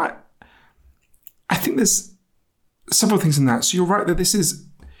right. I think there's several things in that. So you're right that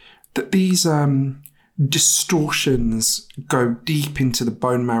these distortions go deep into the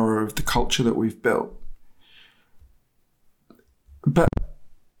bone marrow of the culture that we've built. But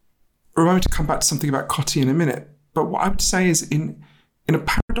we're going to come back to something about Coty in a minute. But what I would say is in a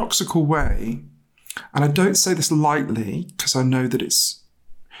paradoxical way, and I don't say this lightly because I know that it's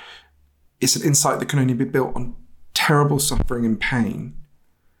an insight that can only be built on terrible suffering and pain.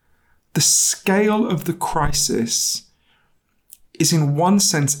 The scale of the crisis is in one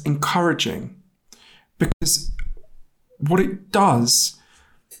sense encouraging, because what it does,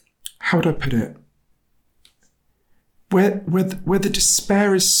 how would I put it? Where the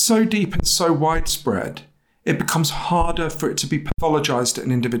despair is so deep and so widespread, it becomes harder for it to be pathologized at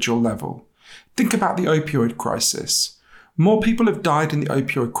an individual level. Think about the opioid crisis. More people have died in the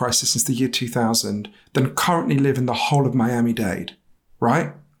opioid crisis since the year 2000 than currently live in the whole of Miami-Dade,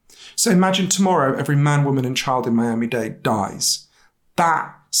 right? So imagine tomorrow every man, woman and child in Miami-Dade dies.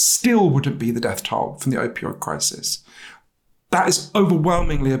 That still wouldn't be the death toll from the opioid crisis. That is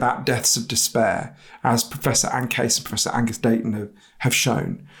overwhelmingly about deaths of despair, as Professor Ann Case and Professor Angus Dayton have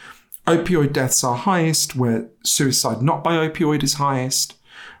shown. Opioid deaths are highest where suicide not by opioid is highest,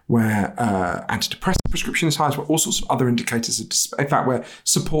 where antidepressant prescription is highest, where all sorts of other indicators of despair, in fact, where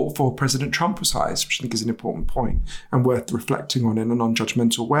support for President Trump was highest, which I think is an important point and worth reflecting on in a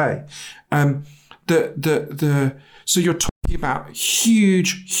non-judgmental way. So you're talking about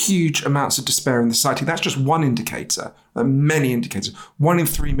huge amounts of despair in the society. That's just one indicator. There are many indicators. 1 in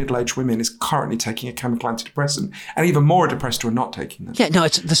 3 middle-aged women is currently taking a chemical antidepressant, and even more are depressed who are not taking them. Yeah, no,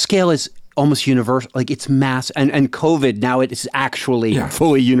 the scale is almost universal. Like it's mass, and COVID now it is actually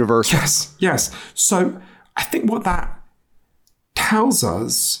fully universal. Yes. So I think what that tells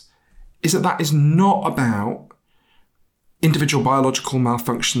us is that is not about individual biological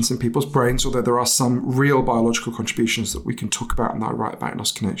malfunctions in people's brains, although there are some real biological contributions that we can talk about and that I write about in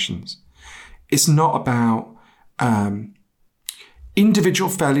Lost Connections. It's not about individual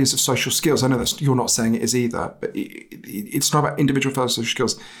failures of social skills. I know that you're not saying it is either, but it's not about individual failures of social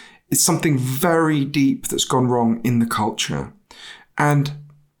skills. It's something very deep that's gone wrong in the culture. And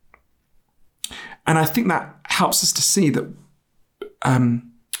I think that helps us to see that,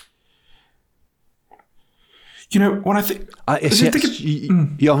 when I think...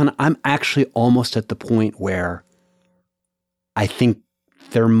 Johan, I'm actually almost at the point where I think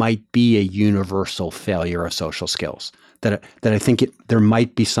there might be a universal failure of social skills. That I think there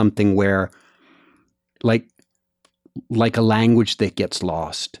might be something where, like a language that gets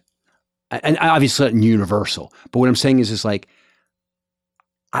lost, and obviously not universal. But what I'm saying is like,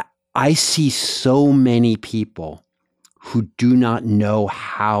 I see so many people who do not know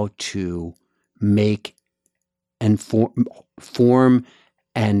how to make and form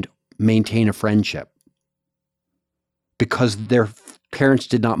and maintain a friendship because their parents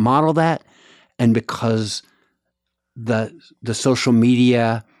did not model that, and because the social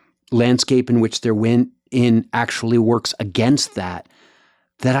media landscape in which they're in actually works against that.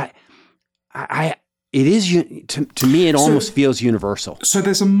 That it is to me it almost feels universal. So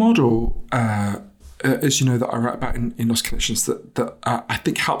there's a model, as you know, that I write about in Lost Connections that I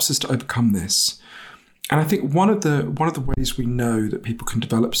think helps us to overcome this. And I think one of the ways we know that people can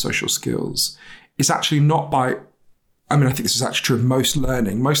develop social skills is actually not by, I think this is actually true of most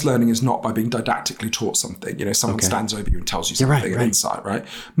learning. Most learning is not by being didactically taught something. Someone stands over you and tells you something, an insight, right?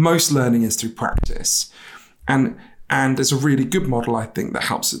 Most learning is through practice. And there's a really good model, I think, that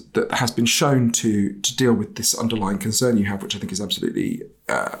has been shown to deal with this underlying concern you have, which I think is absolutely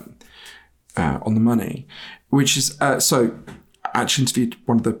on the money, which is, so I actually interviewed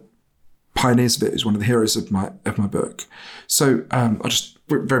one of the pioneers of it, is one of the heroes of my book. So I'll just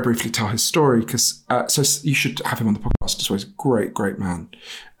very briefly tell his story, because so you should have him on the podcast as well. He's a great man.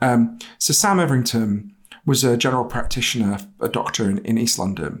 So Sam Everington was a general practitioner, a doctor in East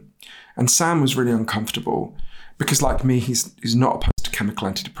London, and Sam was really uncomfortable because, like me, he's not opposed to chemical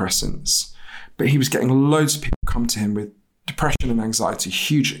antidepressants, but he was getting loads of people come to him with depression and anxiety,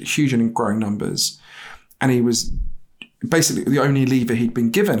 huge and in growing numbers, and he was basically the only lever he'd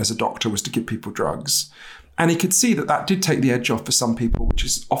been given as a doctor was to give people drugs. And he could see that did take the edge off for some people, which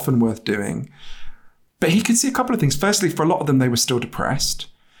is often worth doing. But he could see a couple of things. Firstly, for a lot of them, they were still depressed.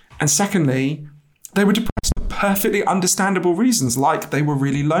 And secondly, they were depressed for perfectly understandable reasons, like they were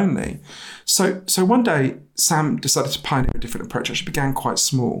really lonely. So one day, Sam decided to pioneer a different approach. Actually began quite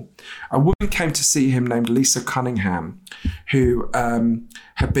small. A woman came to see him named Lisa Cunningham, who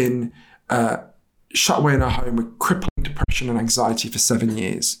had been shut away in her home with crippling depression and anxiety for 7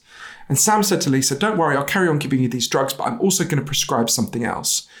 years. And Sam said to Lisa, "Don't worry, I'll carry on giving you these drugs, but I'm also going to prescribe something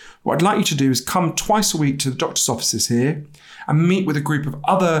else. What I'd like you to do is come twice a week to the doctor's offices here and meet with a group of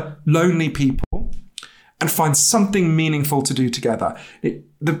other lonely people and find something meaningful to do together.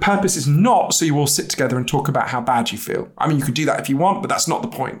 The purpose is not so you all sit together and talk about how bad you feel. You could do that if you want, but that's not the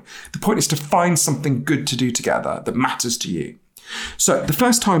point. The point is to find something good to do together that matters to you." So the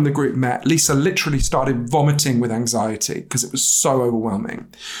first time the group met, Lisa literally started vomiting with anxiety because it was so overwhelming.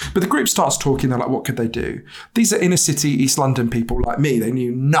 But the group starts talking, they're like, what could they do? These are inner city East London people like me. They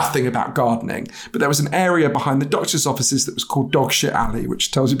knew nothing about gardening. But there was an area behind the doctor's offices that was called Dog Shit Alley,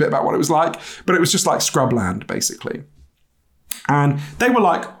 which tells you a bit about what it was like. But it was just like scrubland, basically. And they were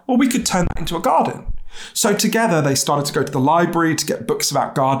like, well, we could turn that into a garden. So together they started to go to the library to get books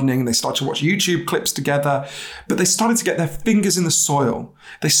about gardening. They started to watch YouTube clips together, but they started to get their fingers in the soil.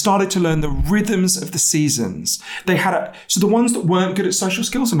 They started to learn the rhythms of the seasons. So the ones that weren't good at social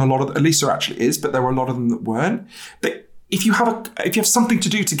skills, and a lot of, Elisa actually is, but there were a lot of them that weren't. If you have something to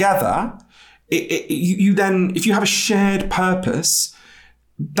do together, if you have a shared purpose,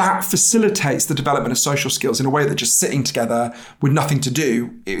 that facilitates the development of social skills in a way that just sitting together with nothing to do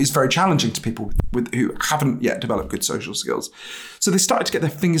is very challenging to people who haven't yet developed good social skills. So they started to get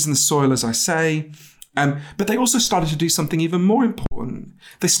their fingers in the soil, as I say, but they also started to do something even more important.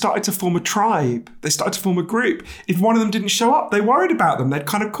 They started to form a tribe. They started to form a group. If one of them didn't show up, they worried about them. They'd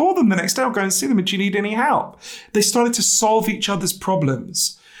kind of call them the next day or go and see them. And do you need any help? They started to solve each other's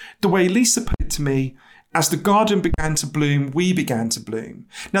problems. The way Lisa put it to me, as the garden began to bloom, we began to bloom.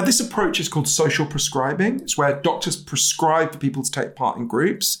 Now, this approach is called social prescribing. It's where doctors prescribe for people to take part in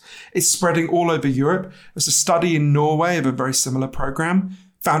groups. It's spreading all over Europe. There's a study in Norway of a very similar program,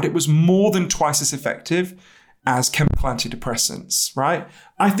 found it was more than twice as effective as chemical antidepressants, right?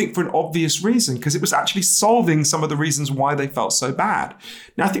 I think for an obvious reason, because it was actually solving some of the reasons why they felt so bad.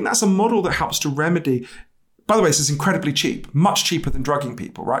 Now, I think that's a model that helps to remedy By the way, this is incredibly cheap, much cheaper than drugging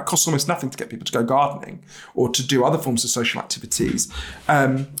people, right? It costs almost nothing to get people to go gardening or to do other forms of social activities,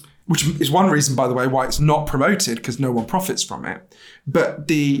 which is one reason, by the way, why it's not promoted, because no one profits from it.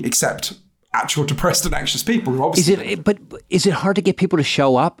 Except actual depressed and anxious people who obviously... But is it hard to get people to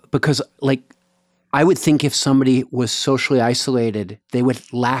show up? Because, like, I would think if somebody was socially isolated, they would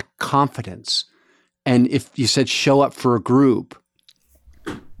lack confidence. And if you said show up for a group,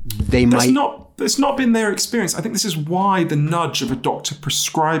 they might... It's not been their experience. I think this is why the nudge of a doctor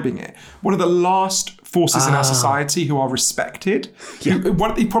prescribing it. One of the last forces in our society who are respected,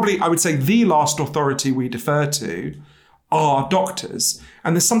 I would say the last authority we defer to are doctors.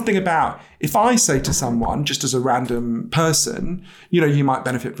 And there's something about, if I say to someone, just as a random person, you might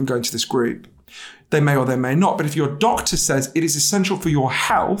benefit from going to this group, they may or they may not. But if your doctor says it is essential for your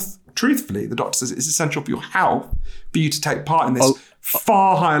health, truthfully, the doctor says it's essential for your health for you to take part in this,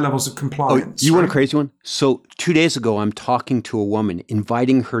 far higher levels of compliance. You want a crazy one? So 2 days ago, I'm talking to a woman,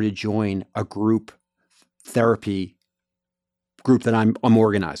 inviting her to join a group therapy group that I'm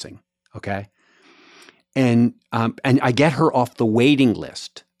organizing. Okay. And I get her off the waiting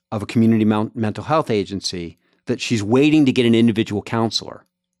list of a community mental health agency that she's waiting to get an individual counselor.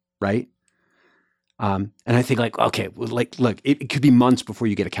 Right. And I think look, it could be months before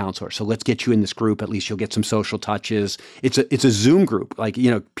you get a counselor. So let's get you in this group. At least you'll get some social touches. It's a Zoom group,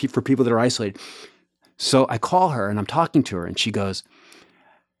 for people that are isolated. So I call her and I'm talking to her and she goes,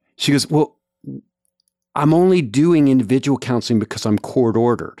 well, I'm only doing individual counseling because I'm court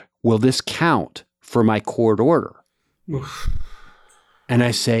ordered. Will this count for my court order? And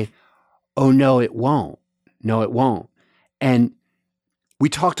I say, oh, no, it won't. No, it won't. And we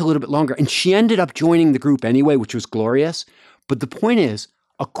talked a little bit longer, and she ended up joining the group anyway, which was glorious. But the point is,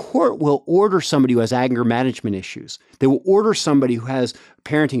 a court will order somebody who has anger management issues. They will order somebody who has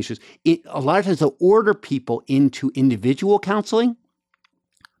parenting issues. A lot of times they'll order people into individual counseling,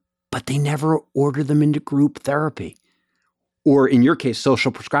 but they never order them into group therapy. Or in your case,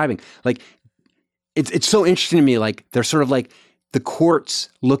 social prescribing. It's so interesting to me, they're sort of like the courts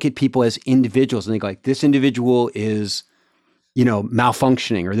look at people as individuals and they go this individual is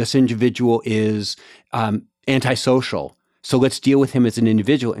malfunctioning, or this individual is antisocial. So let's deal with him as an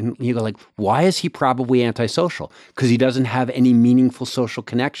individual. And you go why is he probably antisocial? Because he doesn't have any meaningful social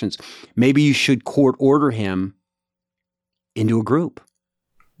connections. Maybe you should court order him into a group.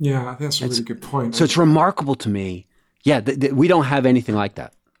 Yeah, I think that's a really good point. So it's remarkable to me. Yeah, we don't have anything like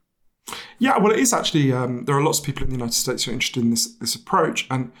that. Yeah, well, it is actually, there are lots of people in the United States who are interested in this approach.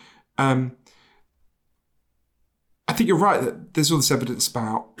 And I think you're right that there's all this evidence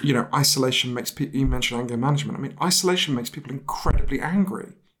about, isolation makes people, you mentioned anger management. I mean, isolation makes people incredibly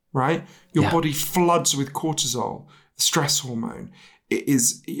angry, right? Your body floods with cortisol, the stress hormone. It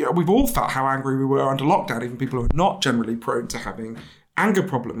is, we've all felt how angry we were under lockdown, even people who are not generally prone to having anger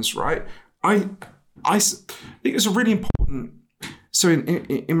problems, right? I think it's a really important. So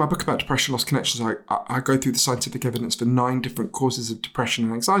in my book about depression, lost connections, I go through the scientific evidence for 9 different causes of depression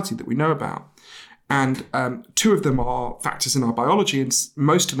and anxiety that we know about. And 2 of them are factors in our biology, and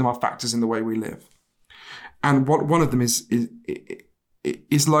most of them are factors in the way we live. And one of them is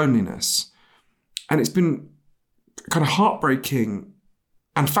loneliness. And it's been kind of heartbreaking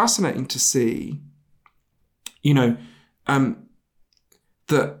and fascinating to see,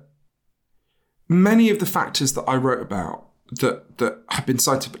 that many of the factors that I wrote about that have been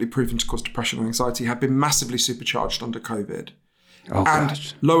scientifically proven to cause depression and anxiety have been massively supercharged under COVID. Oh, and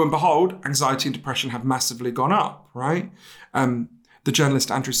gosh. Lo and behold, anxiety and depression have massively gone up, right? The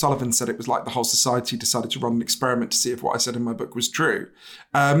journalist Andrew Sullivan said it was like the whole society decided to run an experiment to see if what I said in my book was true.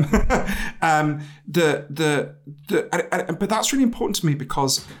 But that's really important to me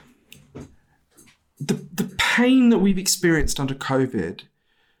because the pain that we've experienced under COVID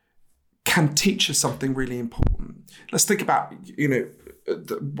can teach us something really important. Let's think about,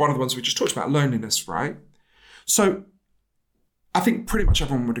 one of the ones we just talked about, loneliness, right? So I think pretty much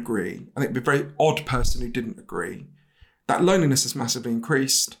everyone would agree. I think it'd be a very odd person who didn't agree that loneliness has massively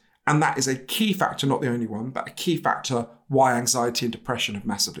increased. And that is a key factor, not the only one, but a key factor why anxiety and depression have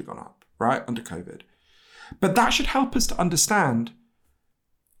massively gone up, right, under COVID. But that should help us to understand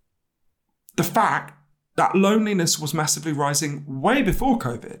the fact that loneliness was massively rising way before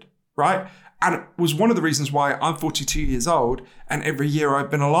COVID, right? And it was one of the reasons why I'm 42 years old and every year I've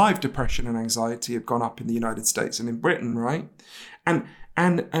been alive, depression and anxiety have gone up in the United States and in Britain, right?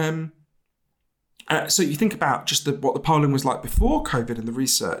 So you think about just what the polling was like before COVID and the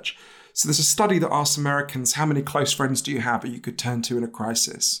research. So there's a study that asks Americans, how many close friends do you have that you could turn to in a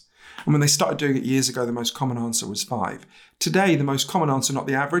crisis? And when they started doing it years ago, the most common answer was 5. Today, the most common answer, not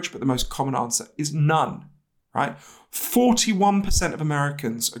the average, but the most common answer is none. right? 41% of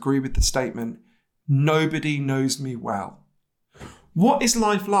Americans agree with the statement, nobody knows me well. What is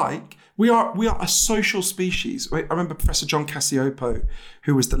life like? We are a social species. I remember Professor John Cacioppo,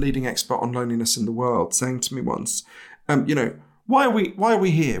 who was the leading expert on loneliness in the world, saying to me once, why are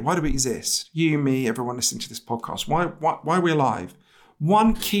we here? Why do we exist? You, me, everyone listening to this podcast. Why are we alive?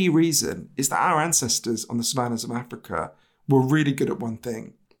 One key reason is that our ancestors on the savannas of Africa were really good at one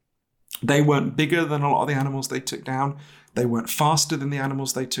thing. They weren't bigger than a lot of the animals they took down. They weren't faster than the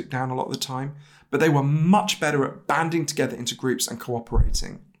animals they took down a lot of the time, but they were much better at banding together into groups and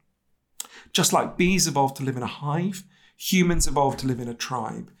cooperating. Just like bees evolved to live in a hive, humans evolved to live in a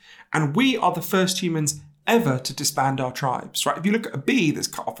tribe. And we are the first humans ever to disband our tribes, right? If you look at a bee that's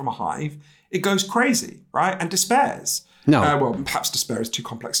cut off from a hive, it goes crazy, right? And despairs. No. Well, perhaps despair is too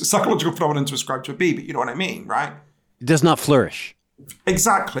complex a psychological phenomenon to ascribe to a bee, but you know what I mean, right? It does not flourish.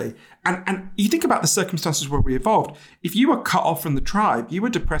 Exactly. And you think about the circumstances where we evolved. If you were cut off from the tribe, you were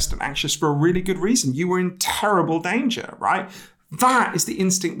depressed and anxious for a really good reason. You were in terrible danger, right? That is the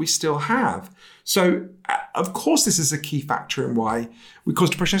instinct we still have. So, of course, this is a key factor in why we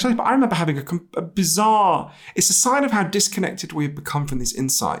cause depression and anxiety. But I remember having a bizarre, it's a sign of how disconnected we've become from these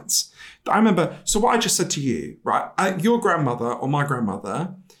insights. I remember, so what I just said to you, right? Your grandmother or my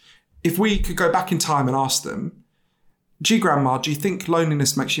grandmother, if we could go back in time and ask them, gee, Grandma, do you think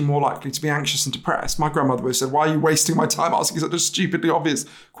loneliness makes you more likely to be anxious and depressed? My grandmother would have said, why are you wasting my time asking such a stupidly obvious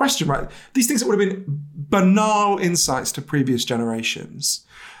question, right? These things that would have been banal insights to previous generations.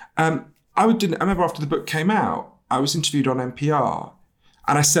 I remember after the book came out, I was interviewed on NPR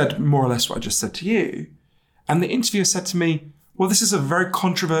and I said more or less what I just said to you. And the interviewer said to me, well, this is a very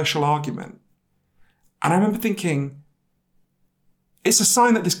controversial argument. And I remember thinking, it's a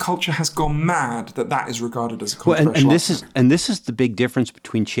sign that this culture has gone mad that is regarded as a controversial argument. And this is the big difference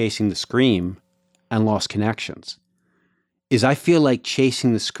between Chasing the Scream and Lost Connections, is I feel like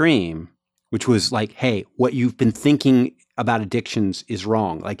Chasing the Scream, which was like, hey, what you've been thinking about addictions is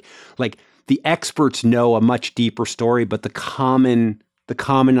wrong. Like the experts know a much deeper story, but the common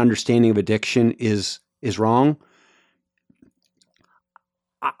understanding of addiction is wrong.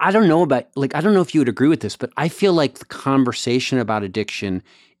 I don't know if you would agree with this, but I feel like the conversation about addiction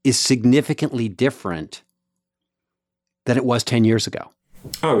is significantly different than it was 10 years ago.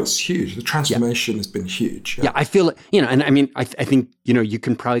 Oh, it's huge. The transformation has been huge. Yeah, I feel like, and I mean, I think, you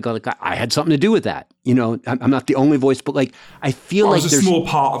can probably go like, I had something to do with that. I'm not the only voice, but like, I feel like there's a small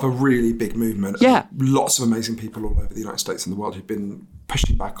part of a really big movement. Yeah. Lots of amazing people all over the United States and the world who've been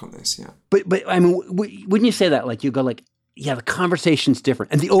pushing back on this. Yeah. But I mean, wouldn't you say that? Like, you go like, yeah, the conversation's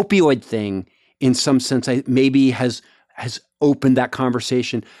different. And the opioid thing, in some sense, maybe has opened that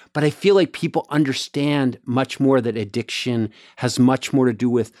conversation. But I feel like people understand much more that addiction has much more to do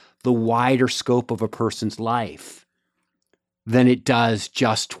with the wider scope of a person's life than it does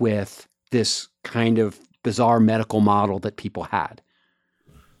just with this kind of bizarre medical model that people had.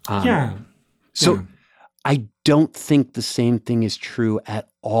 So I don't think the same thing is true at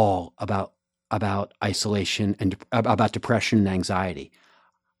all about isolation and about depression and anxiety.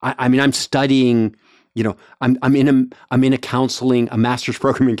 I mean, I'm studying, I'm in a master's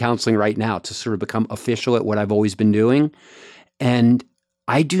program in counseling right now to sort of become official at what I've always been doing. And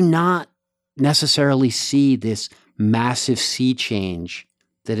I do not necessarily see this massive sea change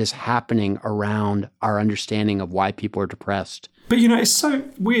that is happening around our understanding of why people are depressed. But, it's so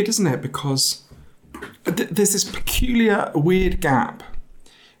weird, isn't it? Because there's this peculiar, weird gap.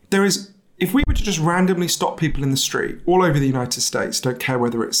 If we were to just randomly stop people in the street all over the United States, don't care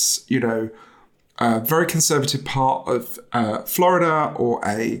whether it's, a very conservative part of Florida or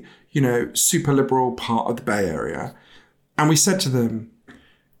a, super liberal part of the Bay Area, and we said to them,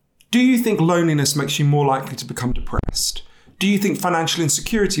 do you think loneliness makes you more likely to become depressed? Do you think financial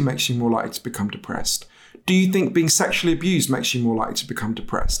insecurity makes you more likely to become depressed? Do you think being sexually abused makes you more likely to become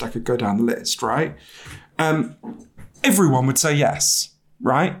depressed? I could go down the list, right? Everyone would say yes,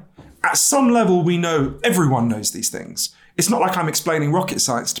 right? At some level, we know everyone knows these things. It's not like I'm explaining rocket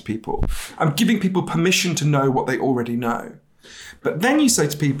science to people. I'm giving people permission to know what they already know. But then you say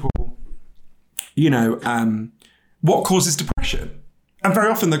to people, what causes depression? And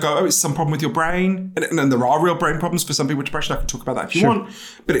very often they go, oh, it's some problem with your brain. And there are real brain problems for some people with depression. I can talk about that if you want.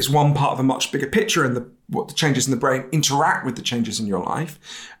 But it's one part of a much bigger picture, and what the changes in the brain interact with the changes in your life.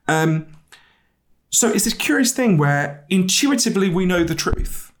 So it's this curious thing where intuitively we know the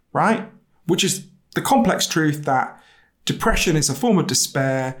truth. Right? Which is the complex truth that depression is a form of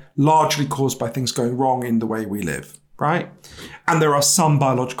despair largely caused by things going wrong in the way we live, right? And there are some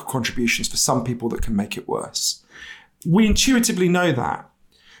biological contributions for some people that can make it worse. We intuitively know that.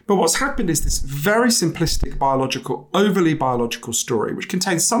 But what's happened is this very simplistic biological, overly biological story, which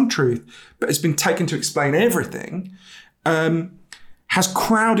contains some truth, but has been taken to explain everything, has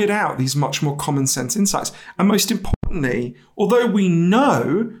crowded out these much more common sense insights. And most importantly, although we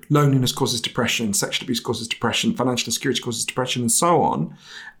know loneliness causes depression, sexual abuse causes depression, financial insecurity causes depression, and so on,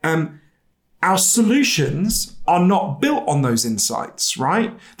 our solutions are not built on those insights,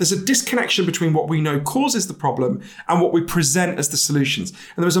 right? There's a disconnection between what we know causes the problem and what we present as the solutions.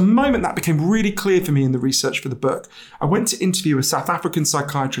 And there was a moment that became really clear for me in the research for the book. I went to interview a South African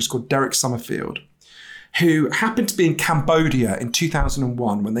psychiatrist called Derek Summerfield, who happened to be in Cambodia in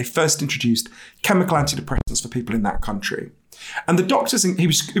 2001 when they first introduced chemical antidepressants for people in that country. And the doctors, he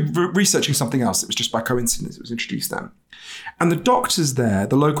was researching something else. It was just by coincidence it was introduced then. And the doctors there,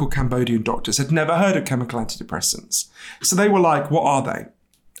 the local Cambodian doctors, had never heard of chemical antidepressants. So they were like, what are they?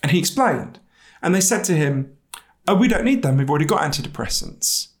 And he explained. And they said to him, oh, we don't need them. We've already got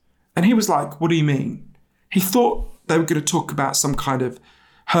antidepressants. And he was like, what do you mean? He thought they were going to talk about some kind of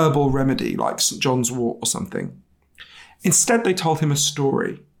herbal remedy like St. John's wort or something. Instead, they told him a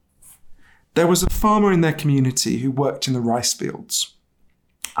story. There was a farmer in their community who worked in the rice fields.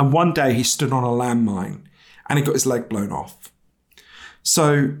 And one day he stood on a landmine and he got his leg blown off.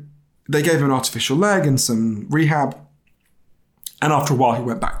 So they gave him an artificial leg and some rehab. And after a while, he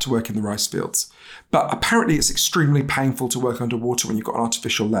went back to work in the rice fields. But apparently it's extremely painful to work underwater when you've got an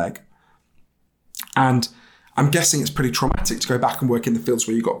artificial leg. And I'm guessing it's pretty traumatic to go back and work in the fields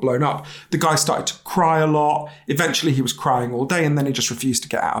where you got blown up. The guy started to cry a lot. Eventually he was crying all day and then he just refused to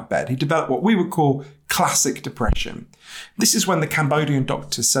get out of bed. He developed what we would call classic depression. This is when the Cambodian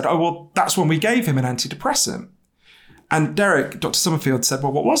doctors said, oh, well, that's when we gave him an antidepressant. And Derek, Dr. Summerfield said,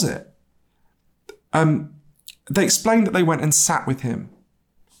 well, what was it? They explained that they went and sat with him.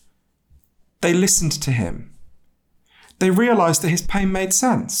 They listened to him. They realised that his pain made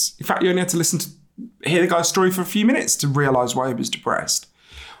sense. In fact, you only had to hear the guy's story for a few minutes to realise why he was depressed.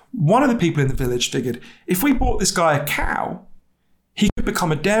 One of the people in the village figured, if we bought this guy a cow, he could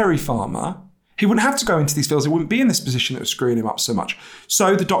become a dairy farmer. He wouldn't have to go into these fields. He wouldn't be in this position that was screwing him up so much.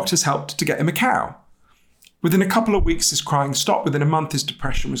 So the doctors helped to get him a cow. Within a couple of weeks, his crying stopped. Within a month, his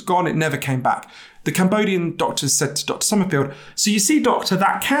depression was gone. It never came back. The Cambodian doctors said to Dr. Summerfield, so you see, doctor,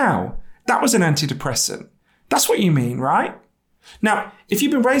 that cow, that was an antidepressant. That's what you mean, right? Now, if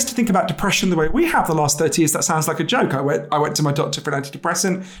you've been raised to think about depression the way we have the last 30 years, that sounds like a joke. I went to my doctor for an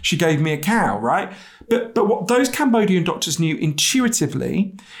antidepressant. She gave me a cow, right? But what those Cambodian doctors knew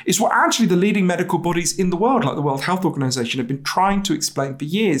intuitively is what actually the leading medical bodies in the world, like the World Health Organization, have been trying to explain for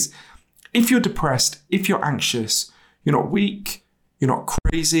years. If you're depressed, if you're anxious, you're not weak, you're not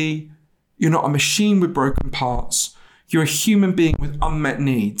crazy, you're not a machine with broken parts, you're a human being with unmet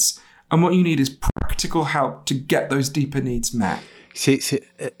needs. And what you need is practical help to get those deeper needs met. See,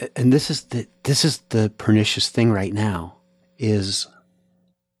 and this is the pernicious thing right now is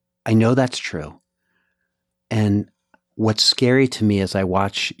I know that's true. And what's scary to me as I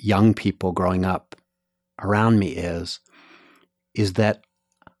watch young people growing up around me is that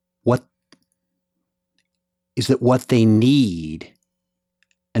what they need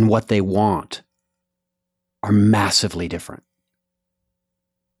and what they want are massively different.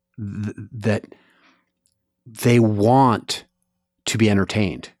 That they want to be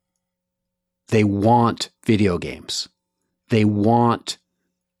entertained. They want video games. They want,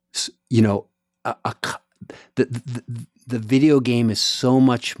 the video game is so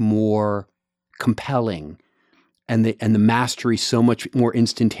much more compelling, and the mastery so much more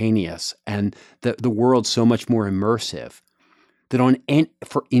instantaneous, and the world so much more immersive, that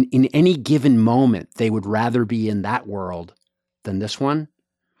in any given moment they would rather be in that world than this one.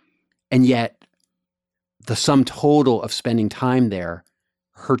 And yet, the sum total of spending time there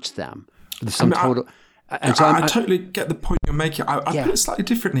hurts them. The sum total. I totally get the point you're making. I put it slightly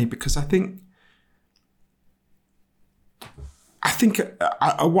differently because I think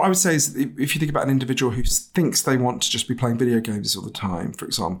what I would say is if you think about an individual who thinks they want to just be playing video games all the time, for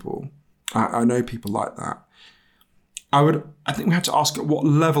example, I know people like that. I think we have to ask at what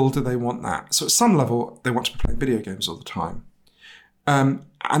level do they want that? So at some level, they want to be playing video games all the time.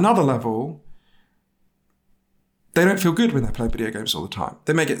 Another level, they don't feel good when they're playing video games all the time.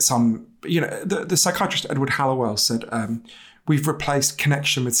 They may get some, the psychiatrist Edward Hallowell said, we've replaced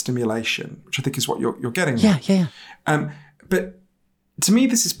connection with stimulation, which I think is what you're getting at. Yeah. But to me,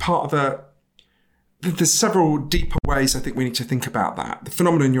 this is part of there's several deeper ways I think we need to think about that. The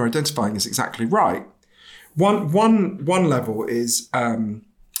phenomenon you're identifying is exactly right. One level is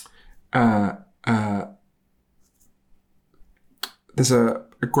there's a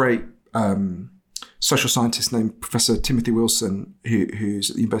great social scientist named Professor Timothy Wilson, who's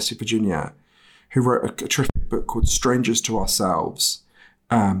at the University of Virginia, who wrote a terrific book called Strangers to Ourselves,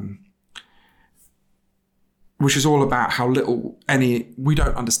 which is all about how we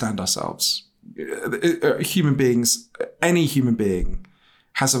don't understand ourselves. Human beings, any human being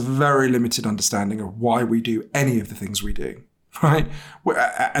has a very limited understanding of why we do any of the things we do, right?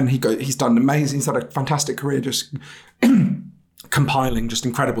 And he's done amazing, he's had a fantastic career just compiling just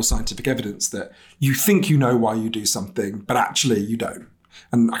incredible scientific evidence that you think you know why you do something, but actually you don't.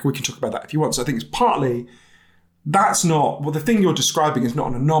 And we can talk about that if you want. So I think it's partly, the thing you're describing is not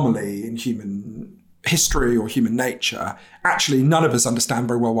an anomaly in human history or human nature. Actually, none of us understand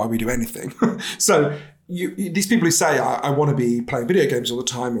very well why we do anything. So these people who say, I want to be playing video games all the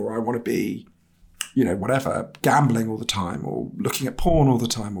time, or I want to be, whatever, gambling all the time, or looking at porn all the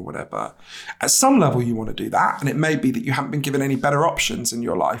time, or whatever. At some level, you want to do that. And it may be that you haven't been given any better options in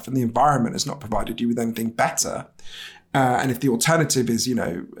your life, and the environment has not provided you with anything better. And if the alternative is,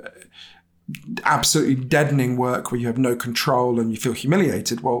 absolutely deadening work where you have no control and you feel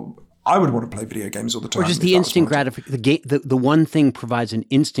humiliated, well, I would want to play video games all the time. Or just the instant gratification. The one thing provides an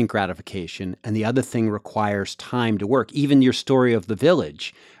instant gratification, and the other thing requires time to work. Even your story of the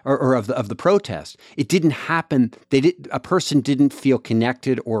village or of the protest, it didn't happen. A person didn't feel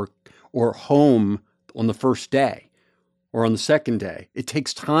connected or home on the first day or on the second day. It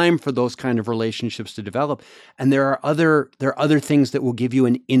takes time for those kind of relationships to develop, and there are other things that will give you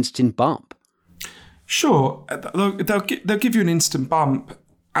an instant bump. Sure, they'll give you an instant bump.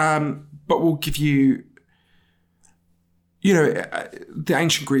 But we'll give you, the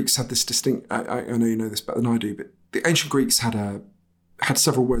ancient Greeks had this distinct, I know you know this better than I do, but the ancient Greeks had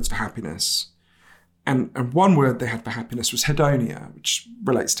several words for happiness. And one word they had for happiness was hedonia, which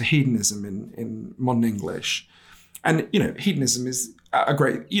relates to hedonism in modern English. And, hedonism is a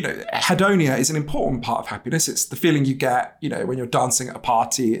great, hedonia is an important part of happiness. It's the feeling you get, when you're dancing at a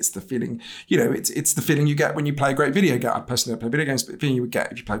party. It's the feeling, it's the feeling you get when you play a great video game. I personally don't play video games, but the feeling you would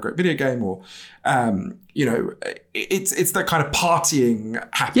get if you play a great video game, or, it's that kind of partying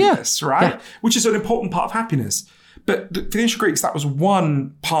happiness, right? Yeah. Which is an important part of happiness. But for the ancient Greeks, that was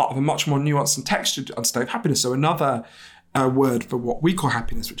one part of a much more nuanced and textured understanding of happiness. So another word for what we call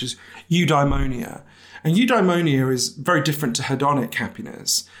happiness, which is eudaimonia. And eudaimonia is very different to hedonic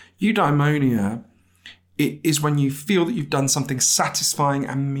happiness. Eudaimonia is when you feel that you've done something satisfying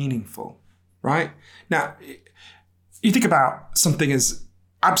and meaningful, right? Now, you think about something as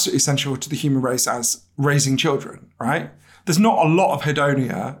absolutely essential to the human race as raising children, right? There's not a lot of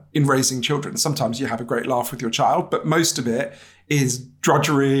hedonia in raising children. Sometimes you have a great laugh with your child, but most of it is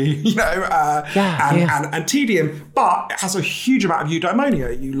drudgery, and tedium, but it has a huge amount of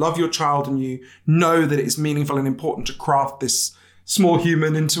eudaimonia. You love your child and you know that it's meaningful and important to craft this small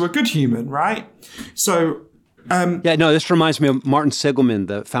human into a good human, right? So... this reminds me of Martin Seligman,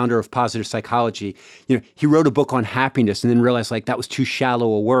 the founder of positive psychology. He wrote a book on happiness and then realized that was too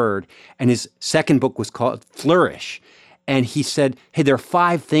shallow a word. And his second book was called Flourish. And he said, hey, there are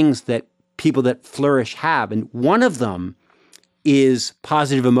 5 things that people that flourish have. And one of them is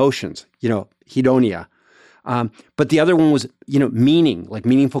positive emotions, hedonia. But the other one was, meaning, like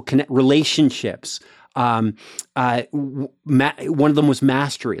meaningful relationships. One of them was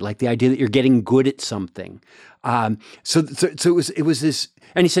mastery, like the idea that you're getting good at something. So it was this,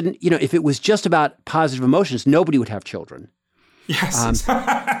 and he said, if it was just about positive emotions, nobody would have children. Yes.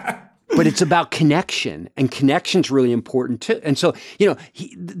 But it's about connection, and connection's really important too. And so,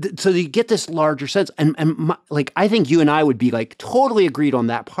 so you get this larger sense, and I think you and I would be totally agreed on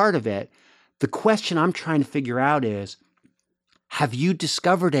that part of it. The question I'm trying to figure out is, have you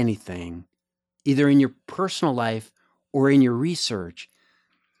discovered anything, either in your personal life or in your research,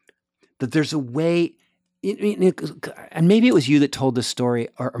 that there's a way, and maybe it was you that told this story,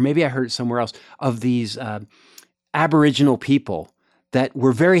 or maybe I heard it somewhere else, of these Aboriginal people that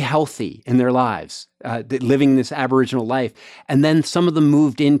were very healthy in their lives, living this Aboriginal life. And then some of them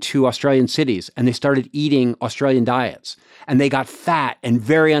moved into Australian cities and they started eating Australian diets. And they got fat and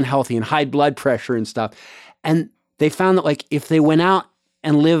very unhealthy and high blood pressure and stuff. And they found that if they went out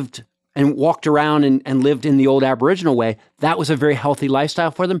and lived and walked around and lived in the old Aboriginal way, that was a very healthy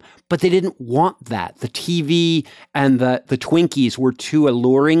lifestyle for them. But they didn't want that. The TV and the Twinkies were too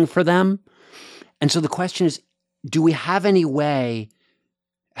alluring for them. And so the question is, do we have any way...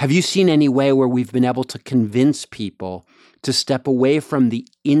 Have you seen any way where we've been able to convince people to step away from the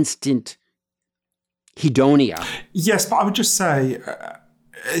instant hedonia? Yes, but I would just say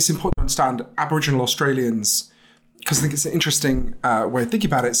it's important to understand Aboriginal Australians, because I think it's an interesting way of thinking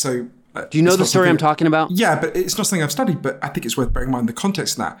about it. So Do you know the story I'm talking about? Yeah, but it's not something I've studied, but I think it's worth bearing in mind the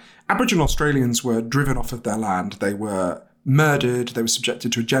context of that. Aboriginal Australians were driven off of their land. They were murdered. They were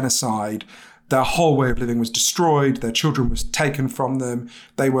subjected to a genocide. Their whole way of living was destroyed. Their children was taken from them.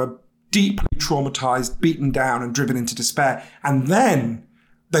 They were deeply traumatized, beaten down, and driven into despair. And then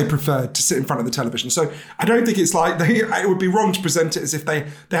they preferred to sit in front of the television. So I don't think it's like it would be wrong to present it as if they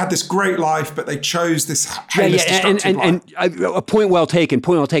had this great life, but they chose this heinous, destructive life. And a point well taken.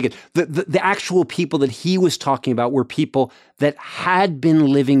 The actual people that he was talking about were people that had been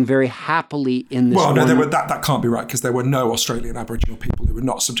living very happily in this. Well, no, that can't be right, because there were no Australian Aboriginal people who were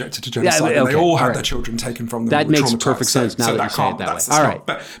not subjected to genocide. And they all had their children taken from them. That makes perfect sense now that you say it that way. All right,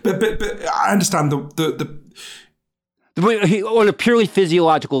 but I understand on a purely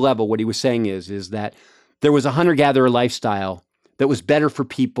physiological level, what he was saying is that there was a hunter-gatherer lifestyle that was better for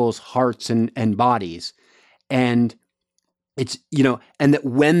people's hearts and bodies. And it's, and that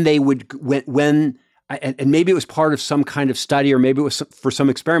when they would, and maybe it was part of some kind of study, or maybe it was for some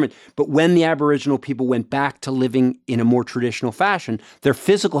experiment, but when the Aboriginal people went back to living in a more traditional fashion, their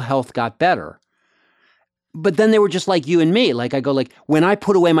physical health got better. But then they were just like you and me. Like I go, like when I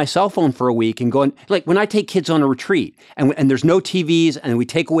put away my cell phone for a week and go, like when I take kids on a retreat and there's no TVs and we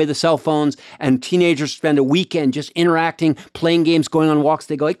take away the cell phones and teenagers spend a weekend just interacting, playing games, going on walks.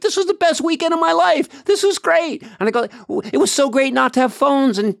 They go like, this was the best weekend of my life. This was great. And I go, it was so great not to have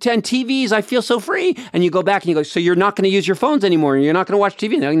phones and TVs. I feel so free. And you go back and you go, so you're not going to use your phones anymore and you're not going to watch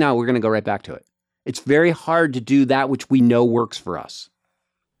TV. And they're like, no, we're going to go right back to it. It's very hard to do that which we know works for us.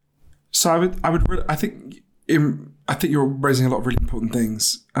 So I think you're raising a lot of really important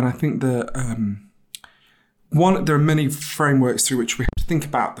things, and I think that there are many frameworks through which we have to think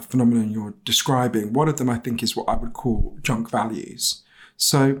about the phenomenon you're describing. One of them, I think, is what I would call junk values.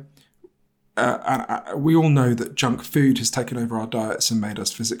 So, we all know that junk food has taken over our diets and made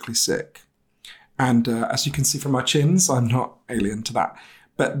us physically sick. And as you can see from our chins, I'm not alien to that.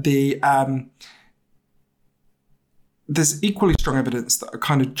 But there's equally strong evidence that a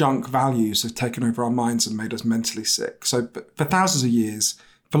kind of junk values have taken over our minds and made us mentally sick. So for thousands of years,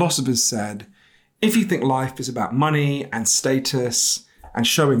 philosophers said, if you think life is about money and status and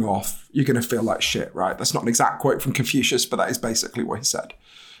showing off, you're going to feel like shit, right? That's not an exact quote from Confucius, but that is basically what he said.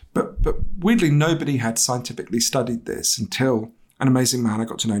 But weirdly, nobody had scientifically studied this until an amazing man I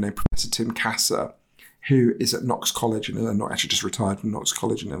got to know named Professor Tim Kasser, who is at Knox College in Illinois, actually just retired from Knox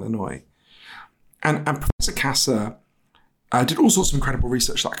College in Illinois. And Professor Kasser did all sorts of incredible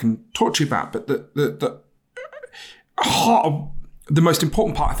research that I can talk to you about, but the heart of the most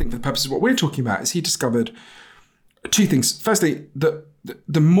important part, I think, for the purposes of what we're talking about, is he discovered two things. Firstly,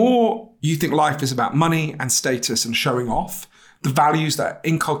 the more you think life is about money and status and showing off, the values that are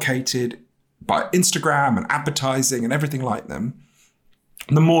inculcated by Instagram and advertising and everything like them,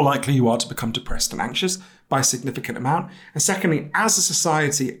 the more likely you are to become depressed and anxious by a significant amount. And secondly, as a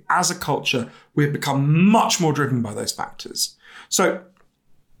society, as a culture, we've become much more driven by those factors. So,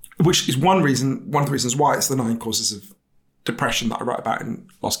 which is one of the reasons why it's the 9 causes of depression that I write about in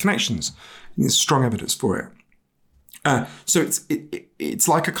Lost Connections. There's strong evidence for it. So it's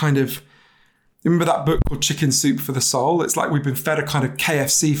like a kind of, remember that book called Chicken Soup for the Soul? It's like we've been fed a kind of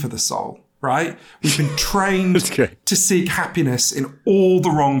KFC for the soul, right? We've been trained to seek happiness in all the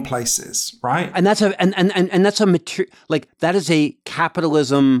wrong places, right? And that's that is a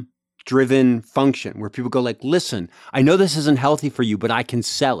capitalism driven function where people go like, listen, I know this isn't healthy for you, but I can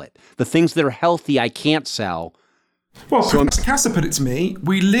sell it. The things that are healthy, I can't sell. Well, Professor Kasser put it to me,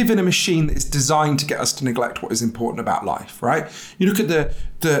 we live in a machine that is designed to get us to neglect what is important about life, right? You look at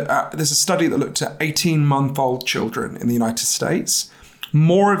there's a study that looked at 18-month-old children in the United States.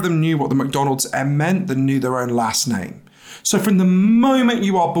 More of them knew what the McDonald's M meant than knew their own last name. So from the moment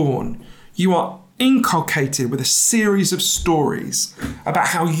you are born, you are inculcated with a series of stories about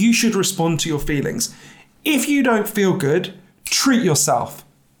how you should respond to your feelings. If you don't feel good, treat yourself.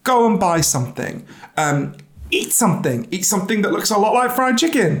 Go and buy something. Eat something that looks a lot like fried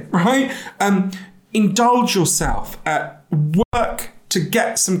chicken, right? Indulge yourself. Work to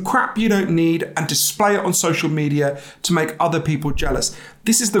get some crap you don't need and display it on social media to make other people jealous.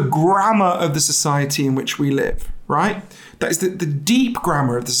 This is the grammar of the society in which we live, right? That is the deep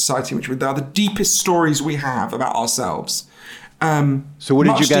grammar of the society in which we live. They are the deepest stories we have about ourselves. So what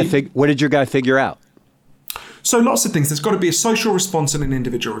did your guy figure out? So lots of things. There's got to be a social response and an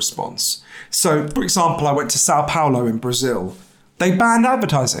individual response. So, for example, I went to Sao Paulo in Brazil. They banned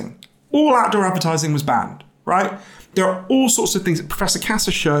advertising. All outdoor advertising was banned, right? There are all sorts of things that Professor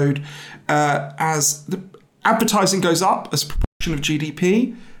Kasser showed as the advertising goes up as a proportion of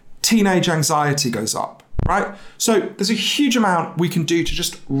GDP, teenage anxiety goes up, right? So there's a huge amount we can do to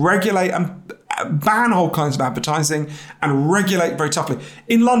just regulate and ban whole kinds of advertising and regulate very toughly.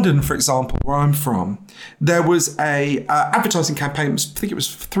 In London, for example, where I'm from, there was a advertising campaign, I think it was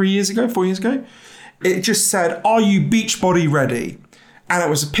 4 years ago. It just said, "Are you Beachbody ready?" And it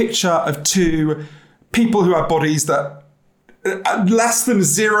was a picture of two people who have bodies that less than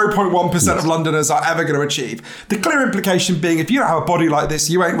 0.1% of Londoners are ever going to achieve. The clear implication being, if you don't have a body like this,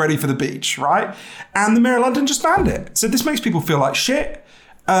 you ain't ready for the beach, right? And the Mayor of London just banned it. So this makes people feel like shit.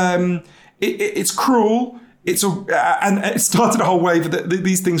 It's cruel. And it started a whole wave.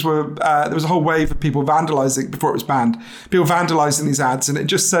 These things were, there was a whole wave of people vandalizing before it was banned. People vandalizing these ads. And it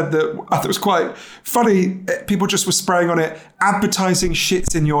just said that, I thought it was quite funny. People just were spraying on it, advertising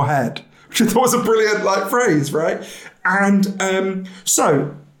shits in your head, which I thought was a brilliant phrase, right? And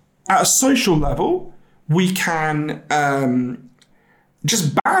so at a social level, we can just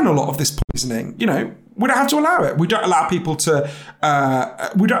ban a lot of this poisoning. You know, we don't have to allow it. We don't allow people to,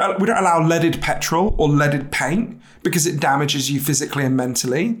 we don't allow leaded petrol or leaded paint because it damages you physically and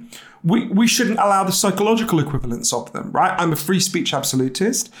mentally. We shouldn't allow the psychological equivalents of them, right? I'm a free speech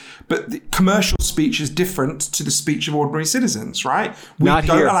absolutist, but the commercial speech is different to the speech of ordinary citizens, right?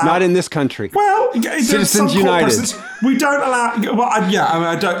 Not in this country. Well, Citizens United. We don't allow. Well,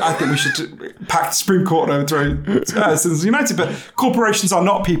 I think we should pack the Supreme Court and overthrow Citizens United. But corporations are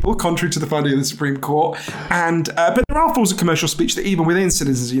not people, contrary to the finding of the Supreme Court. And but there are forms of commercial speech that even within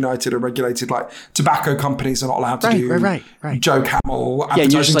Citizens United are regulated, like tobacco companies are not allowed to do. Right. Joe Camel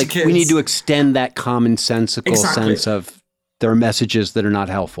advertising to kids. We need to extend that commonsensical sense of there are messages that are not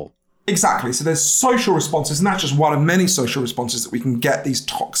helpful. Exactly. So there's social responses, and that's just one of many social responses that we can get these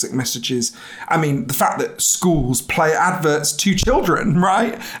toxic messages. I mean, the fact that schools play adverts to children,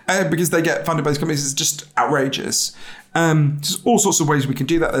 right, because they get funded by these companies is just outrageous. There's all sorts of ways we can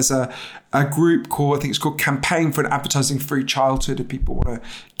do that. There's a group called, I think it's called Campaign for an Advertising-Free Childhood. If people want to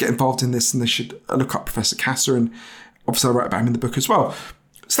get involved in this, and they should look up Professor Kasser, and obviously I write about him in the book as well.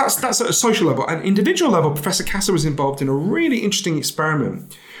 So that's at a social level. At an individual level, Professor Kasser was involved in a really interesting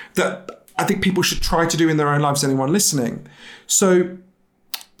experiment that I think people should try to do in their own lives, anyone listening. So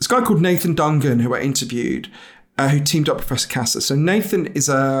this guy called Nathan Dungan, who I interviewed, who teamed up with Professor Kasser. So Nathan is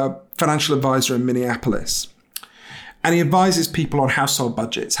a financial advisor in Minneapolis, and he advises people on household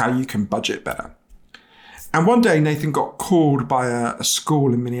budgets, how you can budget better. And one day Nathan got called by a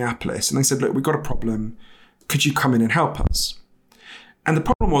school in Minneapolis, and they said, "Look, we've got a problem. Could you come in and help us?" And the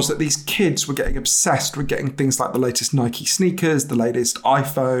problem was that these kids were getting obsessed with getting things like the latest Nike sneakers, the latest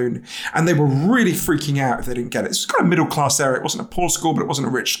iPhone, and they were really freaking out if they didn't get it. It was kind of middle-class area. It wasn't a poor school, but it wasn't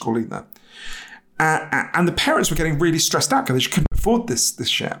a rich school either. And the parents were getting really stressed out because they just couldn't afford this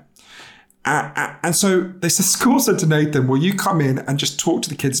shit. And so the school said to Nathan, "Will you come in and just talk to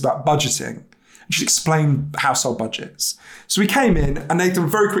the kids about budgeting? Just explain household budgets." So we came in, and Nathan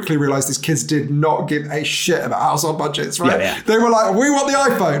very quickly realized these kids did not give a shit about household budgets, right? Yeah. They were like, "We want the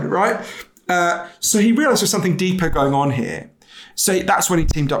iPhone," right? So he realized there's something deeper going on here. So that's when he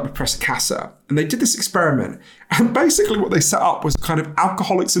teamed up with Professor Kasser, and they did this experiment. And basically what they set up was kind of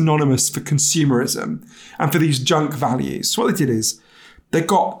Alcoholics Anonymous for consumerism and for these junk values. So what they did is they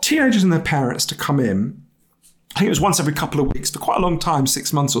got teenagers and their parents to come in. I think it was once every couple of weeks for quite a long time,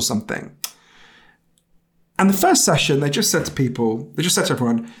 6 months or something. And the first session, they just said to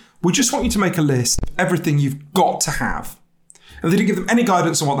everyone, "We just want you to make a list of everything you've got to have." And they didn't give them any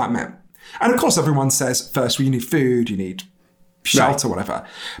guidance on what that meant. And of course, everyone says first, well, you need food, you need shelter, whatever.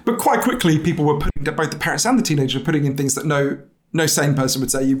 But quite quickly, people were putting, both the parents and the teenagers were putting in things that no sane person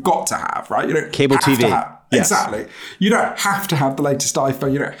would say you've got to have, right? You don't Cable have TV. To have. Yes. Exactly. You don't have to have the latest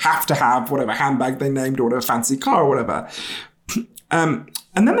iPhone. You don't have to have whatever handbag they named or whatever fancy car or whatever. And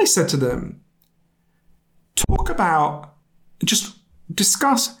then they said to them, just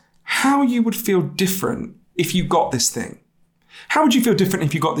discuss how you would feel different if you got this thing. How would you feel different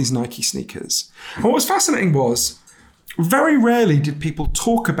if you got these Nike sneakers? And what was fascinating was, very rarely did people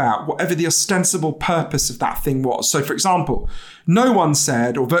talk about whatever the ostensible purpose of that thing was. So, for example, no one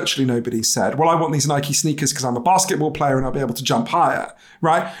said, or virtually nobody said, "Well, I want these Nike sneakers because I'm a basketball player and I'll be able to jump higher,"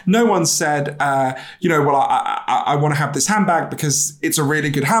 right? No one said, I want to have this handbag because it's a really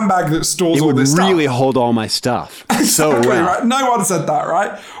good handbag that stores all this stuff. It would really hold all my stuff. Exactly, so well. Right? No one said that,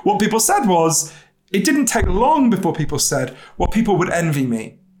 right? What people said was, it didn't take long before people said, "Well, people would envy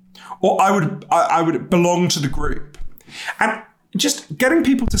me," or I would belong to the group. And just getting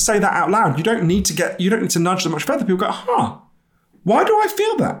people to say that out loud, you don't need to nudge them much further. People go, why do I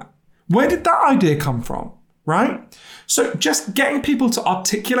feel that? Where did that idea come from? Right? So just getting people to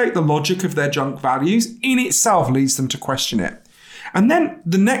articulate the logic of their junk values in itself leads them to question it. And then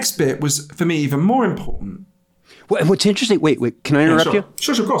the next bit was, for me, even more important. Well, and what's interesting, wait, can I interrupt you?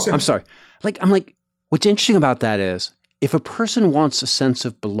 Sure, of course, yeah. I'm sorry. I'm like, what's interesting about that is, if a person wants a sense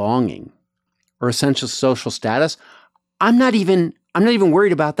of belonging or a sense of social status, I'm not even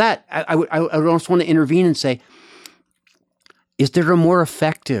worried about that. I would almost want to intervene and say, is there a more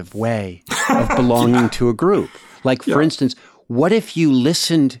effective way of belonging to a group? Like, for instance, what if you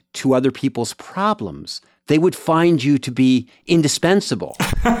listened to other people's problems? They would find you to be indispensable.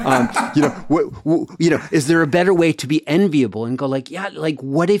 Is there a better way to be enviable and go like,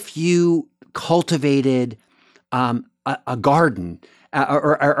 what if you cultivated a garden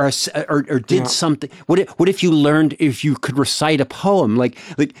or did something? What if you learned, if you could recite a poem? What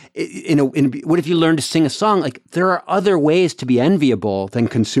if you learned to sing a song? Like, there are other ways to be enviable than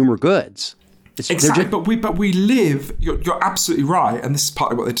consumer goods. Exactly, but we live. You're absolutely right, and this is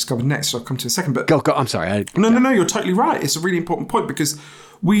partly what they discovered next. So I'll come to in a second. But go. I'm sorry. No. You're totally right. It's a really important point because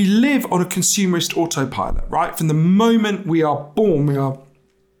we live on a consumerist autopilot, right? From the moment we are born, we are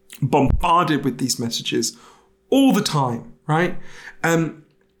bombarded with these messages all the time, right? And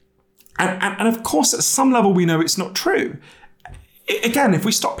of course, at some level, we know it's not true. Again, if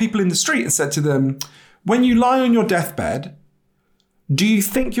we stop people in the street and said to them, "When you lie on your deathbed, do you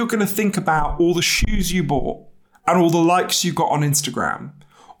think you're going to think about all the shoes you bought and all the likes you got on Instagram?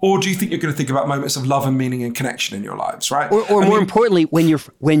 Or do you think you're going to think about moments of love and meaning and connection in your lives, right?" Or more importantly, when your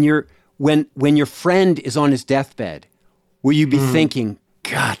friend is on his deathbed, will you be thinking,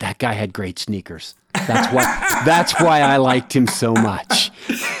 "God, that guy had great sneakers. That's why I liked him so much.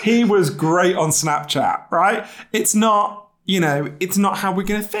 He was great on Snapchat," right? It's not how we're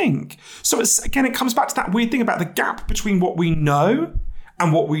going to think. So it comes back to that weird thing about the gap between what we know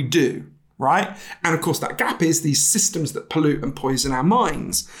and what we do, right? And of course, that gap is these systems that pollute and poison our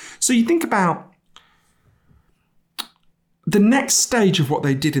minds. So you think about the next stage of what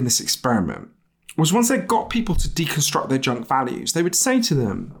they did in this experiment was once they got people to deconstruct their junk values, they would say to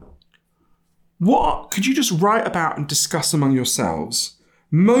them, what could you just write about and discuss among yourselves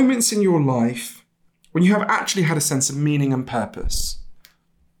moments in your life when you have actually had a sense of meaning and purpose?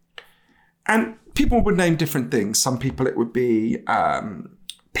 And people would name different things. Some people it would be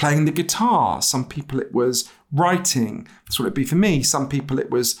playing the guitar. Some people it was writing. That's what it'd be for me. Some people it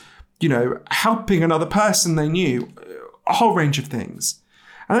was, helping another person they knew. A whole range of things.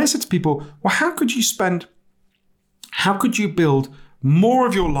 And they said to people, well, how could you build more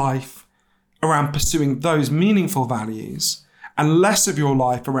of your life around pursuing those meaningful values and less of your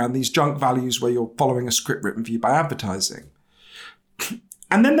life around these junk values where you're following a script written for you by advertising?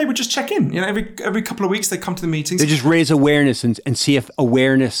 And then they would just check in. Every couple of weeks they come to the meetings. They just raise awareness and see if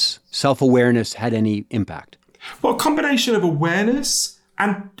self-awareness had any impact. Well, a combination of awareness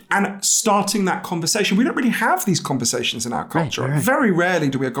and starting that conversation. We don't really have these conversations in our culture. Right. Very rarely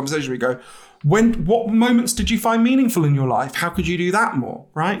do we have conversations where we go, what moments did you find meaningful in your life? How could you do that more,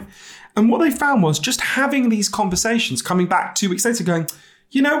 right? And what they found was just having these conversations, coming back 2 weeks later going,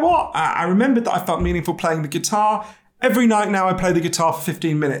 you know what? I remembered that I felt meaningful playing the guitar. Every night now I play the guitar for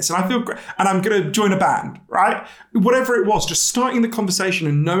 15 minutes and I feel great and I'm going to join a band, right? Whatever it was, just starting the conversation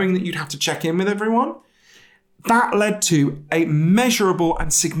and knowing that you'd have to check in with everyone, that led to a measurable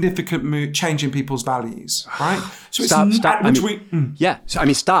and significant change in people's values, right? So stop. Stop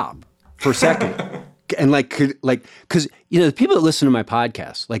for a second. And because the people that listen to my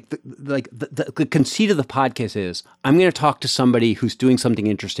podcast, the conceit of the podcast is I'm going to talk to somebody who's doing something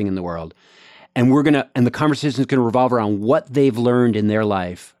interesting in the world, and the conversation is going to revolve around what they've learned in their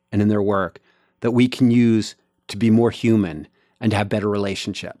life and in their work that we can use to be more human and to have better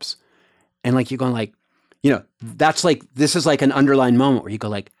relationships. And you're going this is like an underlying moment where you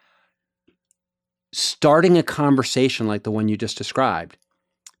go starting a conversation like the one you just described.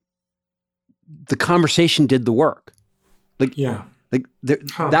 The conversation did the work.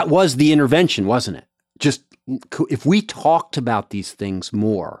 That was the intervention, wasn't it? Just if we talked about these things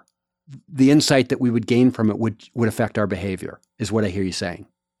more, the insight that we would gain from it would affect our behavior, is what I hear you saying.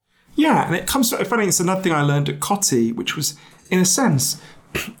 Yeah, and it comes to, funny, it's another thing I learned at Coty, which was, in a sense,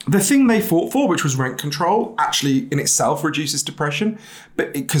 the thing they fought for, which was rent control, actually in itself reduces depression,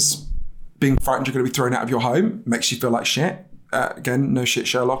 but because being frightened you're going to be thrown out of your home makes you feel like shit. Again, no shit,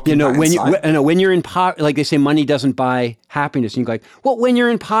 Sherlock. When you're in poverty, like they say, money doesn't buy happiness. And you go well, when you're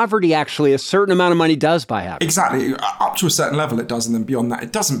in poverty, actually, a certain amount of money does buy happiness. Exactly, up to a certain level, it does, and then beyond that,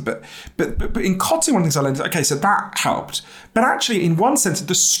 it doesn't. But in Coty, one of the things I learned, okay, so that helped. But actually, in one sense,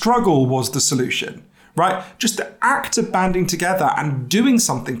 the struggle was the solution, right? Just the act of banding together and doing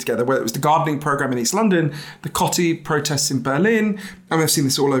something together, whether it was the gardening program in East London, the Coty protests in Berlin, and I've seen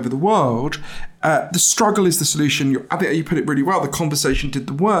this all over the world. The struggle is the solution. I think you put it really well. The conversation did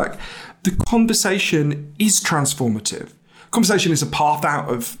the work. The conversation is transformative. Conversation is a path out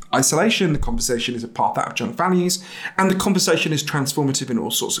of isolation. The conversation is a path out of junk values. And the conversation is transformative in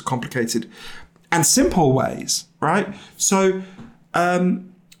all sorts of complicated and simple ways, right? So I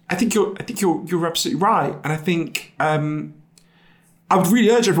think you're absolutely right. And I think I would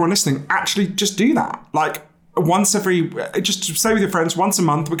really urge everyone listening, actually just do that. Like just stay with your friends once a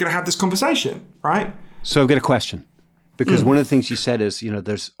month, we're going to have this conversation, right? So I've got a question. Because one of the things you said is,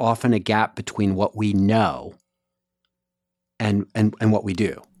 there's often a gap between what we know and what we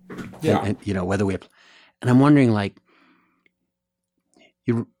do. Yeah. And whether we, and I'm wondering, like,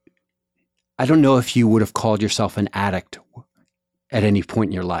 I don't know if you would have called yourself an addict at any point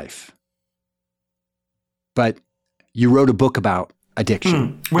in your life, but you wrote a book about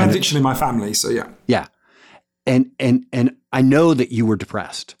addiction. We have addiction in my family, so yeah. Yeah. And I know that you were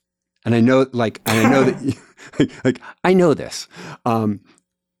depressed. And I know that I know this. And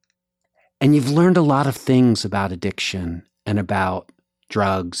you've learned a lot of things about addiction and about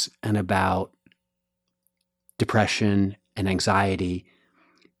drugs and about depression and anxiety.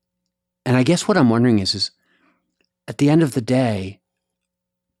 And I guess what I'm wondering is at the end of the day,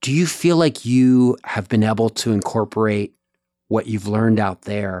 do you feel like you have been able to incorporate what you've learned out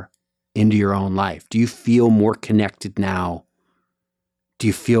there into your own life? Do you feel more connected now? Do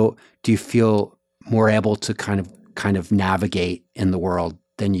you feel more able to kind of navigate in the world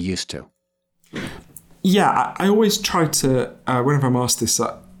than you used to? Yeah, I always try to, whenever I'm asked this,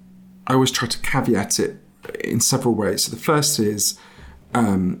 I always try to caveat it in several ways. So the first is,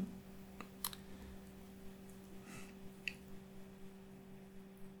 I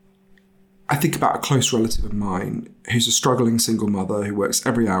think about a close relative of mine who's a struggling single mother who works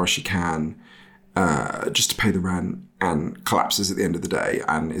every hour she can just to pay the rent and collapses at the end of the day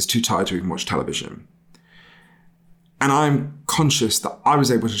and is too tired to even watch television. And I'm conscious that I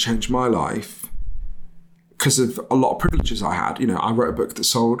was able to change my life because of a lot of privileges I had. I wrote a book that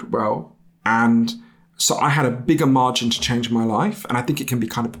sold well, and so I had a bigger margin to change my life. And I think it can be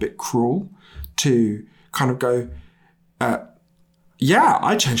kind of a bit cruel to kind of go, yeah,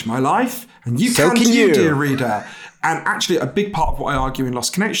 I changed my life, and you can too, dear reader. And actually, a big part of what I argue in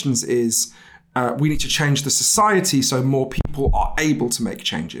Lost Connections is we need to change the society so more people are able to make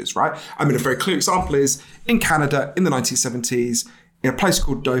changes, right? I mean, a very clear example is in Canada in the 1970s, in a place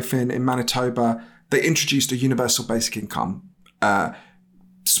called Dauphin in Manitoba, they introduced a universal basic income.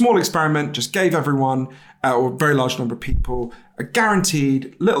 Small experiment, just gave everyone, or a very large number of people, a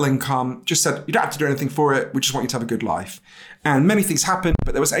guaranteed little income, just said, you don't have to do anything for it, we just want you to have a good life. And many things happened,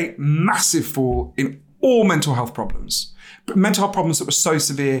 but there was a massive fall in all mental health problems. But mental health problems that were so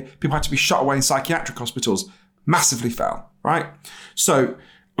severe, people had to be shut away in psychiatric hospitals, massively fell, right? So I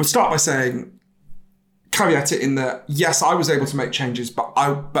would start by saying, caveat it in that, yes, I was able to make changes, but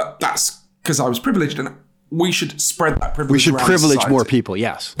that's because I was privileged, and we should spread that privilege. We should around privilege society. more people,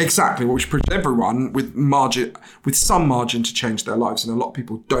 yes. Exactly. Well, we should privilege everyone with some margin to change their lives, and a lot of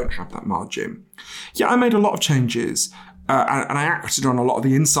people don't have that margin. Yeah, I made a lot of changes, and I acted on a lot of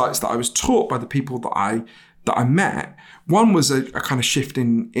the insights that I was taught by the people that I met. One was a kind of shift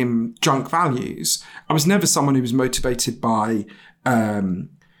in junk values. I was never someone who was motivated by kind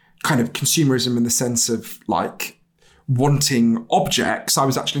of consumerism in the sense of like wanting objects. I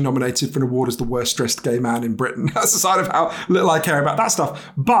was actually nominated for an award as the worst dressed gay man in Britain. That's a sign of how little I care about that stuff.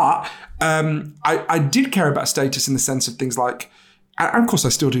 But I did care about status in the sense of things like, and of course I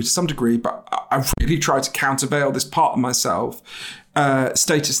still do to some degree, but I've really tried to countervail this part of myself.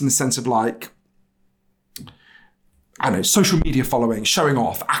 Status in the sense of like, I don't know, social media following, showing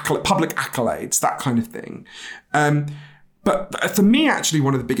off, public accolades, that kind of thing. But for me, actually,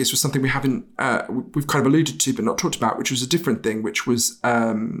 one of the biggest was something we've kind of alluded to but not talked about, which was a different thing, which was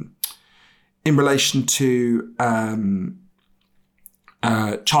in relation to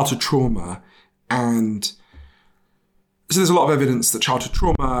childhood trauma. And so there's a lot of evidence that childhood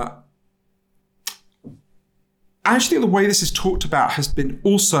trauma, I actually think the way this is talked about has been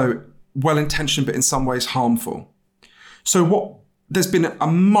also well-intentioned, but in some ways harmful. So there's been a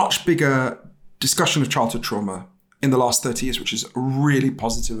much bigger discussion of childhood trauma in the last 30 years, which is a really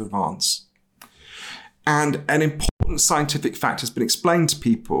positive advance. And an important scientific fact has been explained to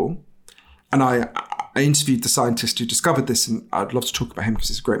people. And I interviewed the scientist who discovered this, and I'd love to talk about him because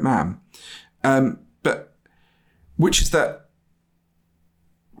he's a great man. But which is that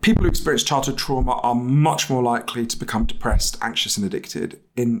people who experience childhood trauma are much more likely to become depressed, anxious, and addicted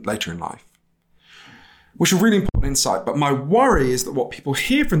later in life. which is a really important insight. But my worry is that what people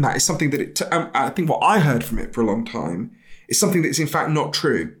hear from that is something that I think what I heard from it for a long time is something that is in fact not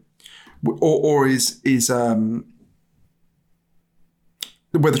true, or is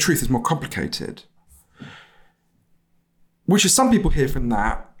where the truth is more complicated. Which is, some people hear from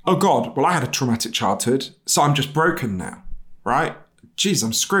that, oh God, well, I had a traumatic childhood, so I'm just broken now, right? Geez,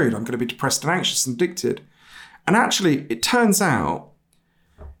 I'm screwed. I'm going to be depressed and anxious and addicted. And actually, it turns out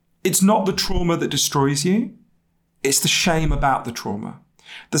it's not the trauma that destroys you. It's the shame about the trauma.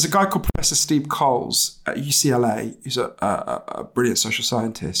 There's a guy called Professor Steve Coles at UCLA, who's a brilliant social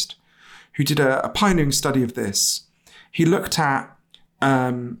scientist, who did a pioneering study of this. He looked at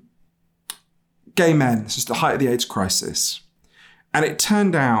gay men. This is the height of the AIDS crisis. And it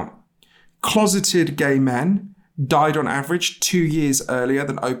turned out closeted gay men died on average 2 years earlier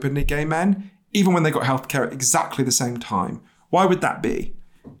than openly gay men, even when they got healthcare at exactly the same time. Why would that be?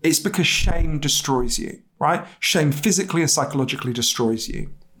 It's because shame destroys you, right? Shame physically and psychologically destroys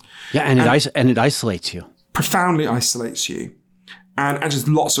you. Yeah, and it isolates you. Profoundly isolates you. And there's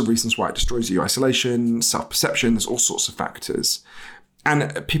lots of reasons why it destroys you. Isolation, self-perception, there's all sorts of factors.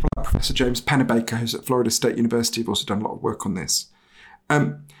 And people like Professor James Pennebaker, who's at Florida State University, have also done a lot of work on this.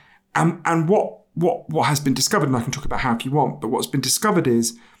 And what has been discovered, and I can talk about how if you want, but what's been discovered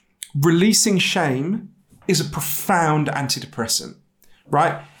is releasing shame is a profound antidepressant,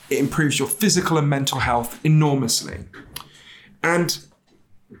 right? It improves your physical and mental health enormously. And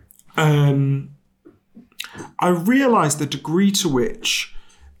I realized the degree to which,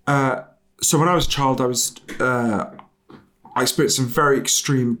 so when I was a child, I experienced some very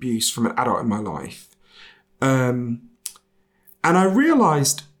extreme abuse from an adult in my life. And I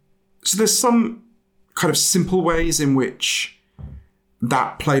realized, so there's some kind of simple ways in which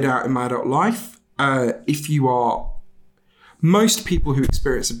that played out in my adult life. Most people who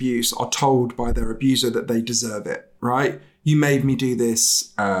experience abuse are told by their abuser that they deserve it, right? You made me do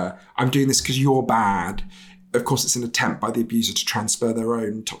this. I'm doing this because you're bad. Of course, it's an attempt by the abuser to transfer their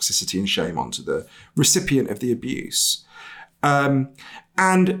own toxicity and shame onto the recipient of the abuse.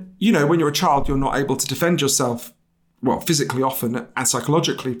 And, you know, when you're a child, you're not able to defend yourself, well, physically often and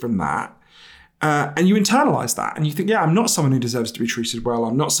psychologically from that. And you internalize that and you think, yeah, I'm not someone who deserves to be treated well.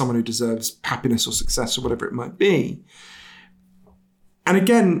 I'm not someone who deserves happiness or success or whatever it might be. And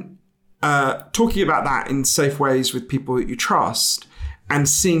again, talking about that in safe ways with people that you trust and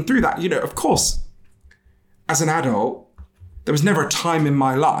seeing through that, you know, of course, as an adult, there was never a time in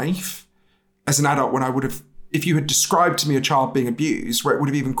my life as an adult when I would have, if you had described to me a child being abused, where it would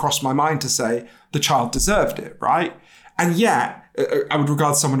have even crossed my mind to say the child deserved it, right? And yet, I would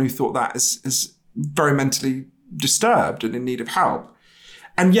regard someone who thought that as very mentally disturbed and in need of help.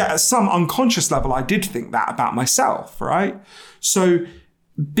 And yet, at some unconscious level, I did think that about myself, right? So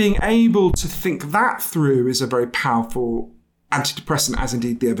being able to think that through is a very powerful antidepressant, as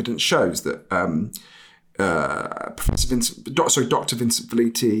indeed the evidence shows that Dr. Vincent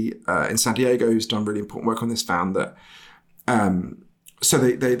Felitti in San Diego, who's done really important work on this, found that so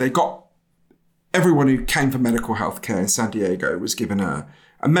they got everyone who came for medical healthcare in San Diego was given a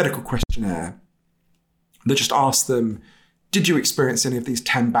medical questionnaire that just asked them, did you experience any of these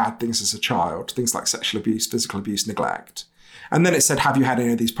 10 bad things as a child? Things like sexual abuse, physical abuse, neglect. And then it said, have you had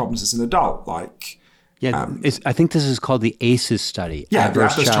any of these problems as an adult? Like, yeah, I think this is called the ACEs study. Yeah,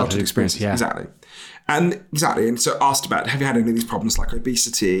 Adverse Childhood Experiences. Yeah. Exactly. And so asked about, have you had any of these problems like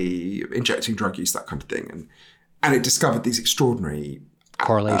obesity, injecting drug use, that kind of thing? And it discovered these extraordinary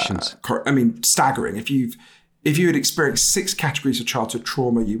correlations. Staggering. If you had experienced 6 categories of childhood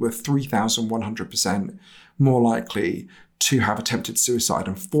trauma, you were 3,100% more likely to have attempted suicide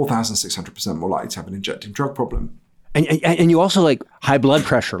and 4,600% more likely to have an injecting drug problem. And you also like high blood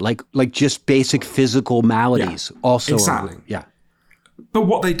pressure, like just basic physical maladies. Yeah, also, exactly. Yeah. But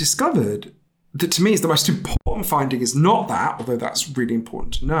what they discovered, that to me is the most important finding, is not that, although that's really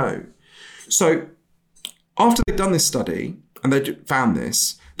important to know. So after they'd done this study and they found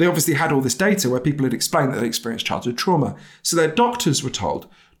this, they obviously had all this data where people had explained that they experienced childhood trauma. So their doctors were told,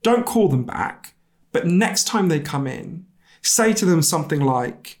 don't call them back, but next time they come in, say to them something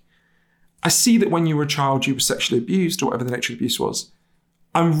like, I see that when you were a child, you were sexually abused or whatever the nature of abuse was.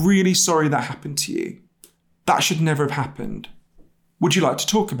 I'm really sorry that happened to you. That should never have happened. Would you like to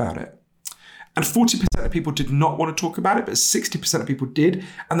talk about it? And 40% of people did not want to talk about it, but 60% of people did.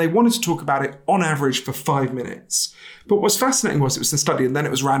 And they wanted to talk about it on average for 5 minutes. But what's fascinating was it was a study and then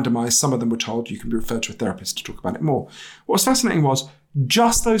it was randomized. Some of them were told you can be referred to a therapist to talk about it more. What was fascinating was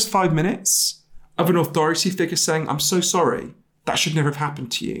just those 5 minutes of an authority figure saying, I'm so sorry, that should never have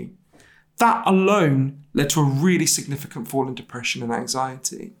happened to you. That alone led to a really significant fall in depression and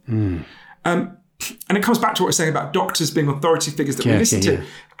anxiety. and it comes back to what we're saying about doctors being authority figures that we listen to.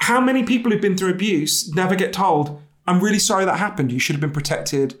 How many people who've been through abuse never get told, I'm really sorry that happened. You should have been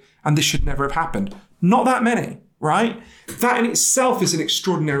protected and this should never have happened. Not that many, right? That in itself is an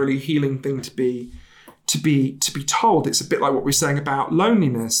extraordinarily healing thing to be told. It's a bit like what we're saying about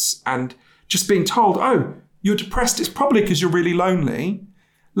loneliness and just being told, oh, you're depressed. It's probably because you're really lonely.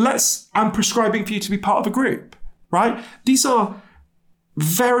 I'm prescribing for you to be part of a group, right? These are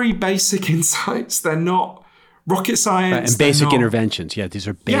very basic insights. They're not rocket science. Right, and basic interventions. Yeah, these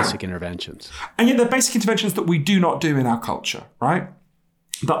are basic interventions. And yet they're basic interventions that we do not do in our culture, right?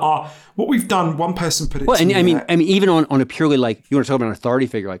 That are what we've done. One person put it to me. I mean, even on a purely, like, you want to talk about an authority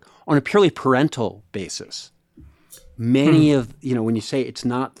figure, like on a purely parental basis, many of, when you say it's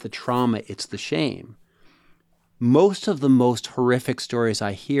not the trauma, it's the shame. Most of the most horrific stories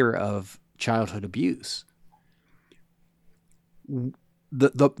I hear of childhood abuse,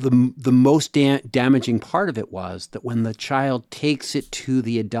 the most damaging part of it was that when the child takes it to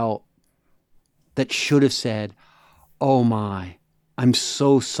the adult that should have said, oh my, I'm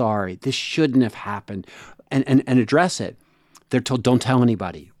so sorry, this shouldn't have happened, and address it, they're told, don't tell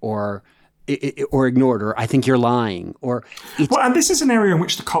anybody, or ignore it, or I think you're lying, or and this is an area in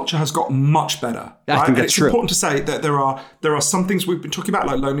which the culture has got much better. Right? I think that's true. It's important to say that there are some things we've been talking about,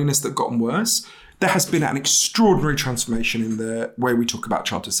 like loneliness, that have gotten worse. There has been an extraordinary transformation in the way we talk about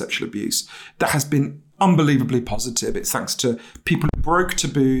childhood sexual abuse that has been unbelievably positive. It's thanks to people who broke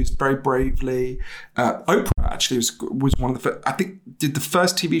taboos very bravely. Oprah actually was one of the first, I think, did the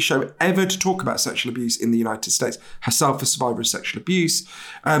first TV show ever to talk about sexual abuse in the United States, herself a survivor of sexual abuse.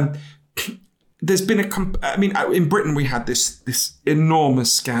 There's been in Britain we had this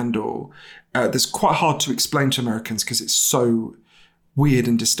enormous scandal that's quite hard to explain to Americans because it's so weird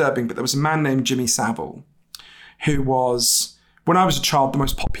and disturbing, but there was a man named Jimmy Savile who was, when I was a child, the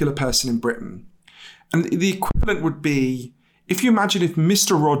most popular person in Britain. And the equivalent would be, if you imagine if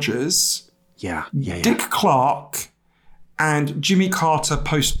Mr. Rogers, Dick Clark, and Jimmy Carter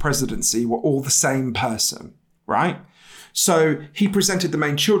post-presidency were all the same person, right? So he presented the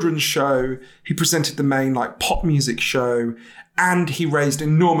main children's show, he presented the main pop music show, and he raised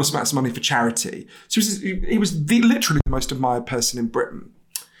enormous amounts of money for charity. So he was literally the most admired person in Britain.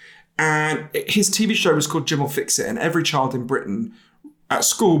 And his TV show was called Jim Will Fix It, and every child in Britain at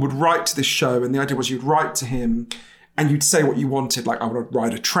school would write to this show, and the idea was you'd write to him and you'd say what you wanted, like, I want to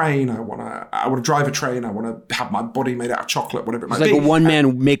ride a train, I want to drive a train, I want to have my body made out of chocolate, whatever it might be. It's like a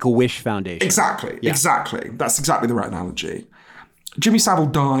one-man Make-A-Wish Foundation. Exactly. That's exactly the right analogy. Jimmy Savile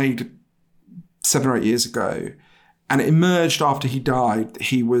died 7 or 8 years ago, and it emerged after he died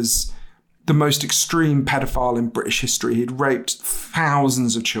he was the most extreme pedophile in British history. He'd raped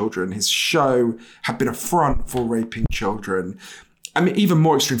thousands of children. His show had been a front for raping children. I mean, even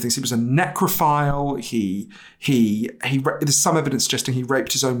more extreme things. He was a necrophile. There's some evidence suggesting he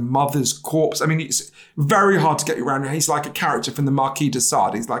raped his own mother's corpse. I mean, it's very hard to get you around. He's like a character from the Marquis de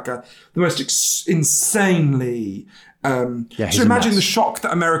Sade. He's like the most insanely. So imagine the shock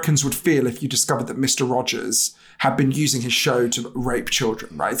that Americans would feel if you discovered that Mr. Rogers had been using his show to rape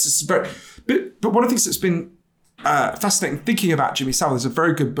children. Right? It's just but one of the things that's been fascinating thinking about Jimmy Savile, there's a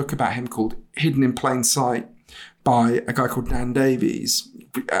very good book about him called Hidden in Plain Sight, by a guy called Dan Davies.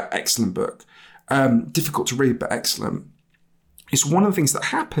 Excellent book. Difficult to read, but excellent. It's one of the things that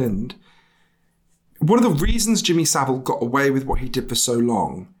happened. One of the reasons Jimmy Savile got away with what he did for so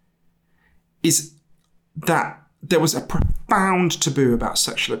long is that there was a profound taboo about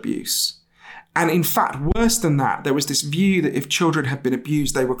sexual abuse. And in fact, worse than that, there was this view that if children had been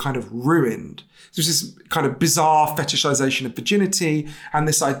abused, they were kind of ruined. There's this kind of bizarre fetishization of virginity and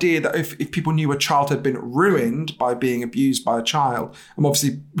this idea that if people knew a child had been ruined by being abused by a child, and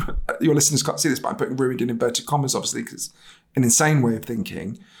obviously your listeners can't see this, but I'm putting ruined in inverted commas, obviously, because it's an insane way of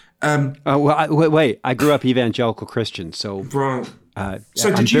thinking. Wait, I grew up evangelical Christian, so... Right. So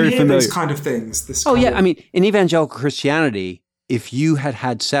I'm did you very hear familiar. these kind of things? I mean, in evangelical Christianity, if you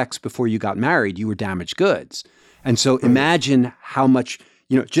had sex before you got married, you were damaged goods. And so imagine how much,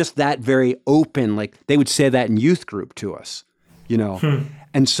 just that very open, like they would say that in youth group to us,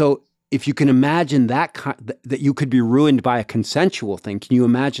 And so if you can imagine that you could be ruined by a consensual thing, can you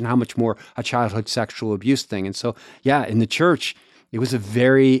imagine how much more a childhood sexual abuse thing? And so, in the church, it was a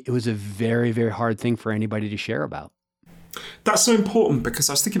very, very hard thing for anybody to share about. That's so important because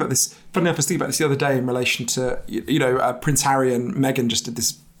I was thinking about this. Funny enough, I was thinking about this the other day in relation to, Prince Harry and Meghan just did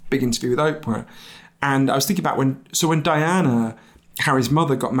this big interview with Oprah. And I was thinking about when Diana, Harry's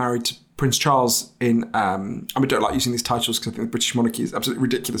mother, got married to Prince Charles in, I don't like using these titles because I think the British monarchy is absolutely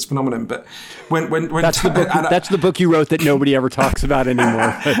ridiculous phenomenon, but when that's the book you wrote that nobody ever talks about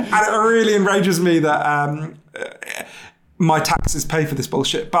anymore. And it really enrages me that my taxes pay for this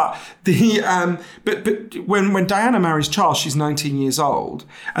bullshit. But when Diana marries Charles, she's 19 years old,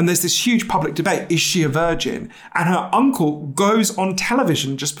 and there's this huge public debate: is she a virgin? And her uncle goes on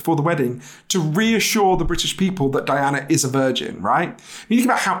television just before the wedding to reassure the British people that Diana is a virgin. Right? You think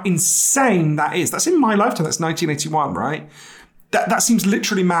about how insane that is. That's in my lifetime. That's 1981. Right? That seems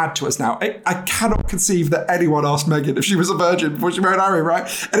literally mad to us now. I cannot conceive that anyone asked Meghan if she was a virgin before she married Harry, right?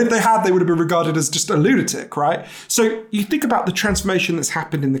 And if they had, they would have been regarded as just a lunatic, right? So you think about the transformation that's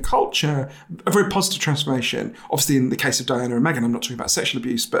happened in the culture, a very positive transformation. Obviously, in the case of Diana and Meghan, I'm not talking about sexual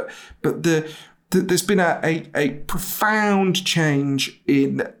abuse, but there's been a profound change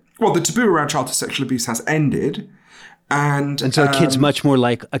in, well, the taboo around childhood sexual abuse has ended. And so a kid's much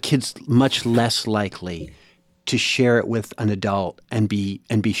less likely to share it with an adult and be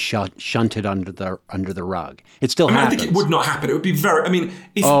shunted under the rug. It still happens. I think it would not happen. It would be very.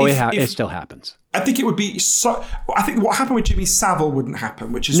 It still happens. I think it would be so. I think what happened with Jimmy Savile wouldn't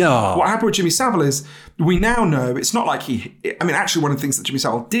happen. What happened with Jimmy Savile is we now know it's not like he. I mean, actually, one of the things that Jimmy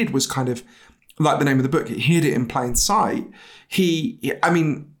Savile did was kind of like the name of the book. He hid it in plain sight.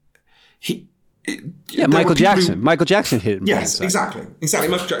 Michael Jackson. Michael Jackson hid it in plain sight. Exactly.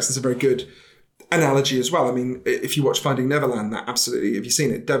 Michael Jackson's a very good analogy as well. I mean, if you watch Finding Neverland, that absolutely, have you seen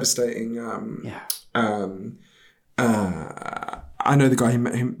it? Devastating. I know the guy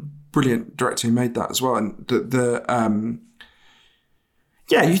brilliant director who made that as well. And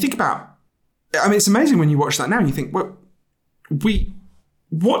you think about, I mean, it's amazing when you watch that now and you think, what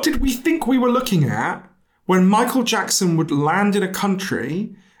did we think we were looking at when Michael Jackson would land in a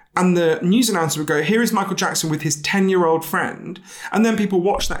country and the news announcer would go, here is Michael Jackson with his 10-year-old friend. And then people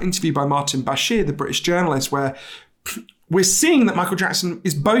watch that interview by Martin Bashir, the British journalist, where we're seeing that Michael Jackson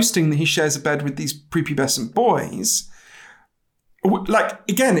is boasting that he shares a bed with these prepubescent boys. Like,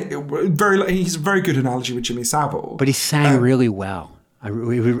 again, he's a very good analogy with Jimmy Savile. But he sang really well. I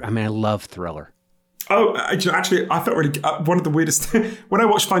love Thriller. Oh, actually, I felt really... one of the weirdest... when I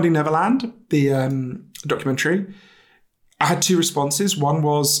watched Finding Neverland, the documentary, I had two responses. One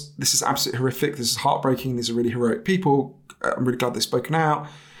was, this is absolutely horrific. This is heartbreaking. These are really heroic people. I'm really glad they've spoken out.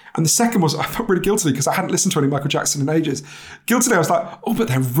 And the second was, I felt really guilty because I hadn't listened to any Michael Jackson in ages. Guiltily, I was like, oh, but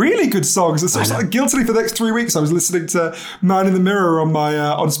they're really good songs. And so I was like, guiltily for the next 3 weeks, I was listening to Man in the Mirror on my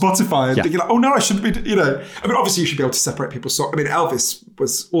on Spotify and thinking like, oh no, I shouldn't be, I mean, obviously you should be able to separate people's songs. I mean, Elvis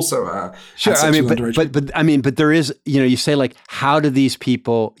was also sure. I mean, but there is, you say like, how do these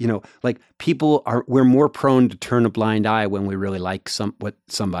people, like we're more prone to turn a blind eye when we really like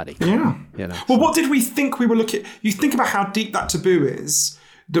somebody. Yeah. Well, what did we think we were looking? You think about how deep that taboo is.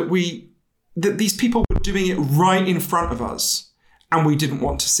 That these people were doing it right in front of us and we didn't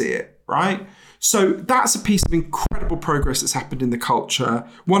want to see it, right? So that's a piece of incredible progress that's happened in the culture.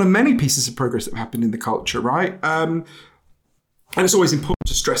 One of many pieces of progress that have happened in the culture, right? And it's always important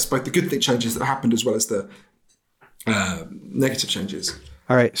to stress both the good changes that happened as well as the negative changes.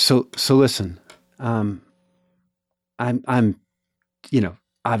 All right. So listen, I'm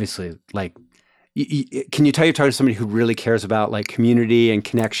obviously like, can you tell you're talking to somebody who really cares about like community and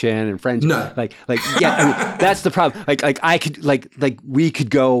connection and friends? No. That's the problem. I could we could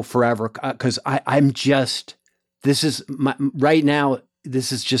go forever because I'm just, right now,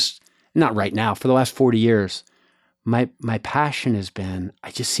 this is just not right now for the last 40 years. My passion has been,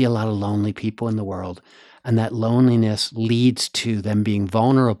 I just see a lot of lonely people in the world and that loneliness leads to them being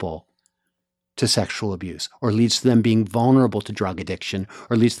vulnerable to sexual abuse, or leads to them being vulnerable to drug addiction,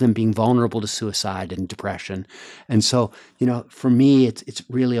 or leads to them being vulnerable to suicide and depression. And so, for me, it's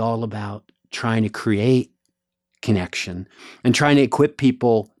really all about trying to create connection and trying to equip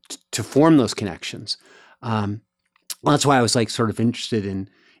people to form those connections. That's why I was like sort of interested in,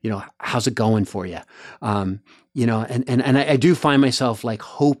 how's it going for you? And I do find myself like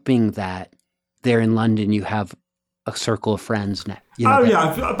hoping that there in London you have a circle of friends now.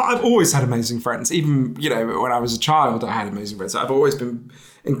 I've always had amazing friends. Even, when I was a child, I had amazing friends. I've always been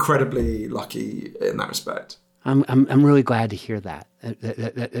incredibly lucky in that respect. I'm really glad to hear that.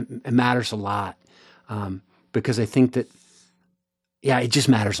 It matters a lot because I think that, it just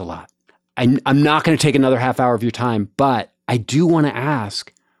matters a lot. I'm not going to take another half hour of your time, but I do want to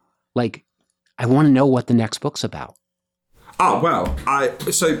ask, I want to know what the next book's about. Oh, well,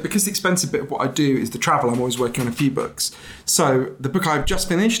 so because the expensive bit of what I do is the travel, I'm always working on a few books. So the book I've just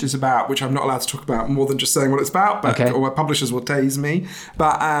finished is about, which I'm not allowed to talk about more than just saying what it's about, but or publishers will tase me.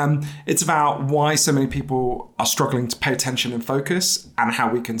 But it's about why so many people are struggling to pay attention and focus and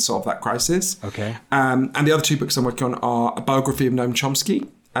how we can solve that crisis. Okay. And the other two books I'm working on are a biography of Noam Chomsky,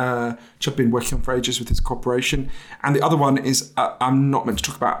 which I've been working on for ages with his corporation. And the other one is, I'm not meant to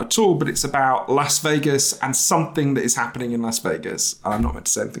talk about at all, but it's about Las Vegas and something that is happening in Las Vegas. I'm not meant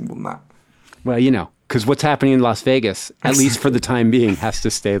to say anything more than that. Well, because what's happening in Las Vegas, at least for the time being, has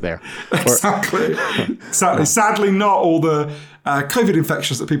to stay there. Exactly. Sadly, not all the COVID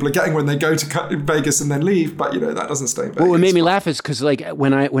infections that people are getting when they go to Vegas and then leave, but that doesn't stay in Vegas. Well, what made me laugh is because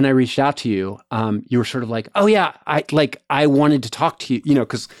when I reached out to you, you were sort of like, oh yeah, I wanted to talk to you,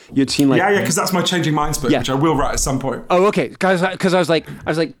 because you'd seen because that's my Changing Minds book, which I will write at some point. Oh, okay, because I was like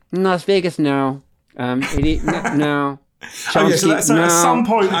Las Vegas, no, no. So at some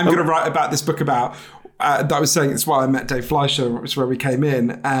point I'm going to write about this book about. That I was saying it's why I met Dave Fleischer, which is where we came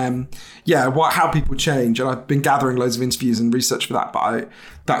in. How people change, and I've been gathering loads of interviews and research for that. But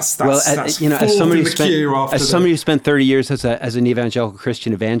that's as somebody who spent 30 years as an evangelical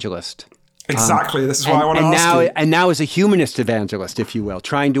Christian evangelist. Exactly. This is why I want to ask you. And now as a humanist evangelist, if you will,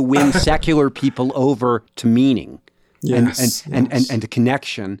 trying to win secular people over to meaning. Yes, and to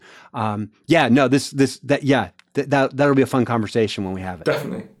connection. That'll be a fun conversation when we have it.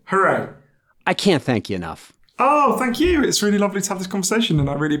 Definitely. Hooray. I can't thank you enough. Oh, thank you. It's really lovely to have this conversation, and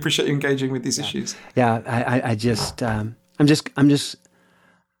I really appreciate you engaging with these issues. Yeah, I guess I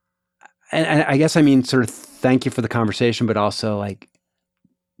mean sort of thank you for the conversation, but also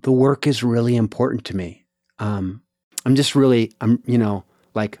the work is really important to me. I'm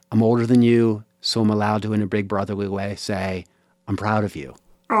older than you, so I'm allowed to, in a big brotherly way, say I'm proud of you.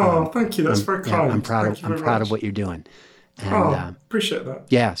 Oh, thank you. That's very kind. Yeah, I'm proud of what you're doing. And, appreciate that.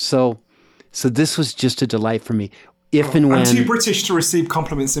 Yeah. So this was just a delight for me. If and when... I'm too British to receive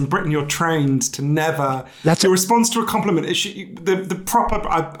compliments. In Britain, you're trained to never... Your response to a compliment is the proper...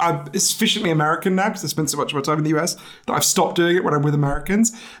 I'm sufficiently American now because I spend so much of my time in the US that I've stopped doing it when I'm with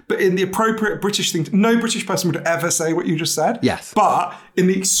Americans. But in the appropriate British thing, no British person would ever say what you just said. Yes. But in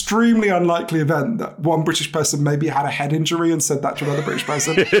the extremely unlikely event that one British person maybe had a head injury and said that to another British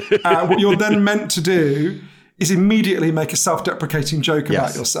person, what you're then meant to do is immediately make a self-deprecating joke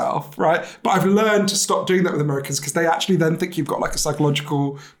about yourself, right? But I've learned to stop doing that with Americans because they actually then think you've got a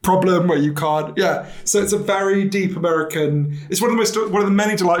psychological problem where you can't. Yeah. So it's a very deep American. It's one of the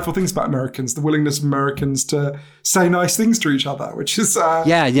many delightful things about Americans, the willingness of Americans to say nice things to each other, which is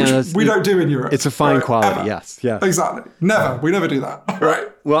which we don't do in Europe. It's a fine quality. Ever. Yes. Yeah. Exactly. Never. We never do that. Right.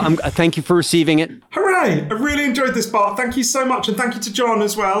 Well, thank you for receiving it. Hooray! I really enjoyed this, Bart. Thank you so much, and thank you to John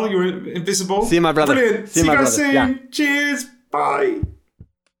as well. You're invisible. See you, my brother. Brilliant. See you guys soon. Yeah. Cheers. Bye.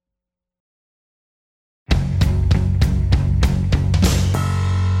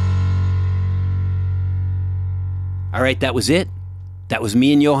 All right, that was it. That was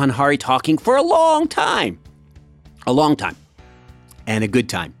me and Johann Hari talking for a long time. A long time. And a good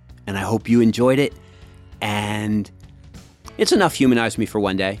time. And I hope you enjoyed it. And it's enough humanized me for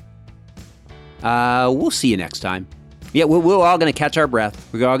one day. We'll see you next time. Yeah, we're all going to catch our breath.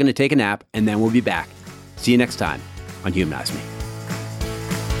 We're all going to take a nap, and then we'll be back. See you next time on Humanize Me.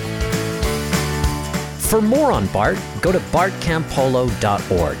 For more on Bart, go to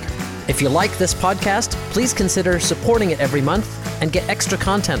bartcampolo.org. If you like this podcast, please consider supporting it every month and get extra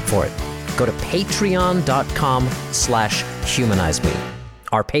content for it. Go to patreon.com/humanize me.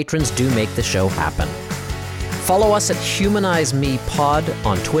 Our patrons do make the show happen. Follow us at Humanize Me Pod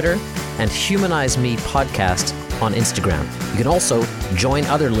on Twitter and Humanize Me Podcast on Instagram. You can also join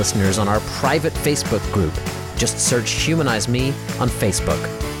other listeners on our private Facebook group. Just search Humanize Me on Facebook.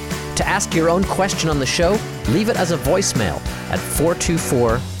 To ask your own question on the show, leave it as a voicemail at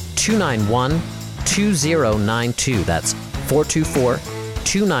 424-291-2092. That's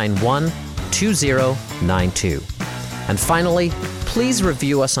 424-291-2092. And finally, please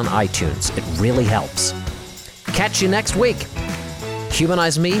review us on iTunes. It really helps. Catch you next week.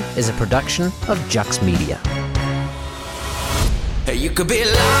 Humanize Me is a production of Jux Media. You could be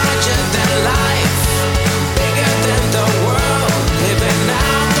larger than life, bigger than the world, living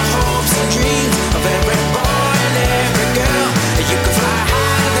out the hopes and dreams of every boy and every girl. You could fly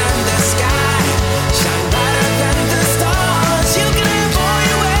higher than the sky, shine brighter than the stars. You can live all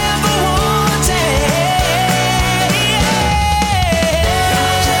you ever wanted.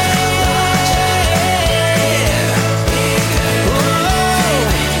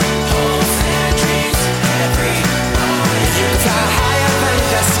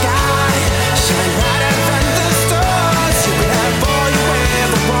 Shine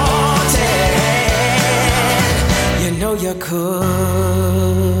know you could.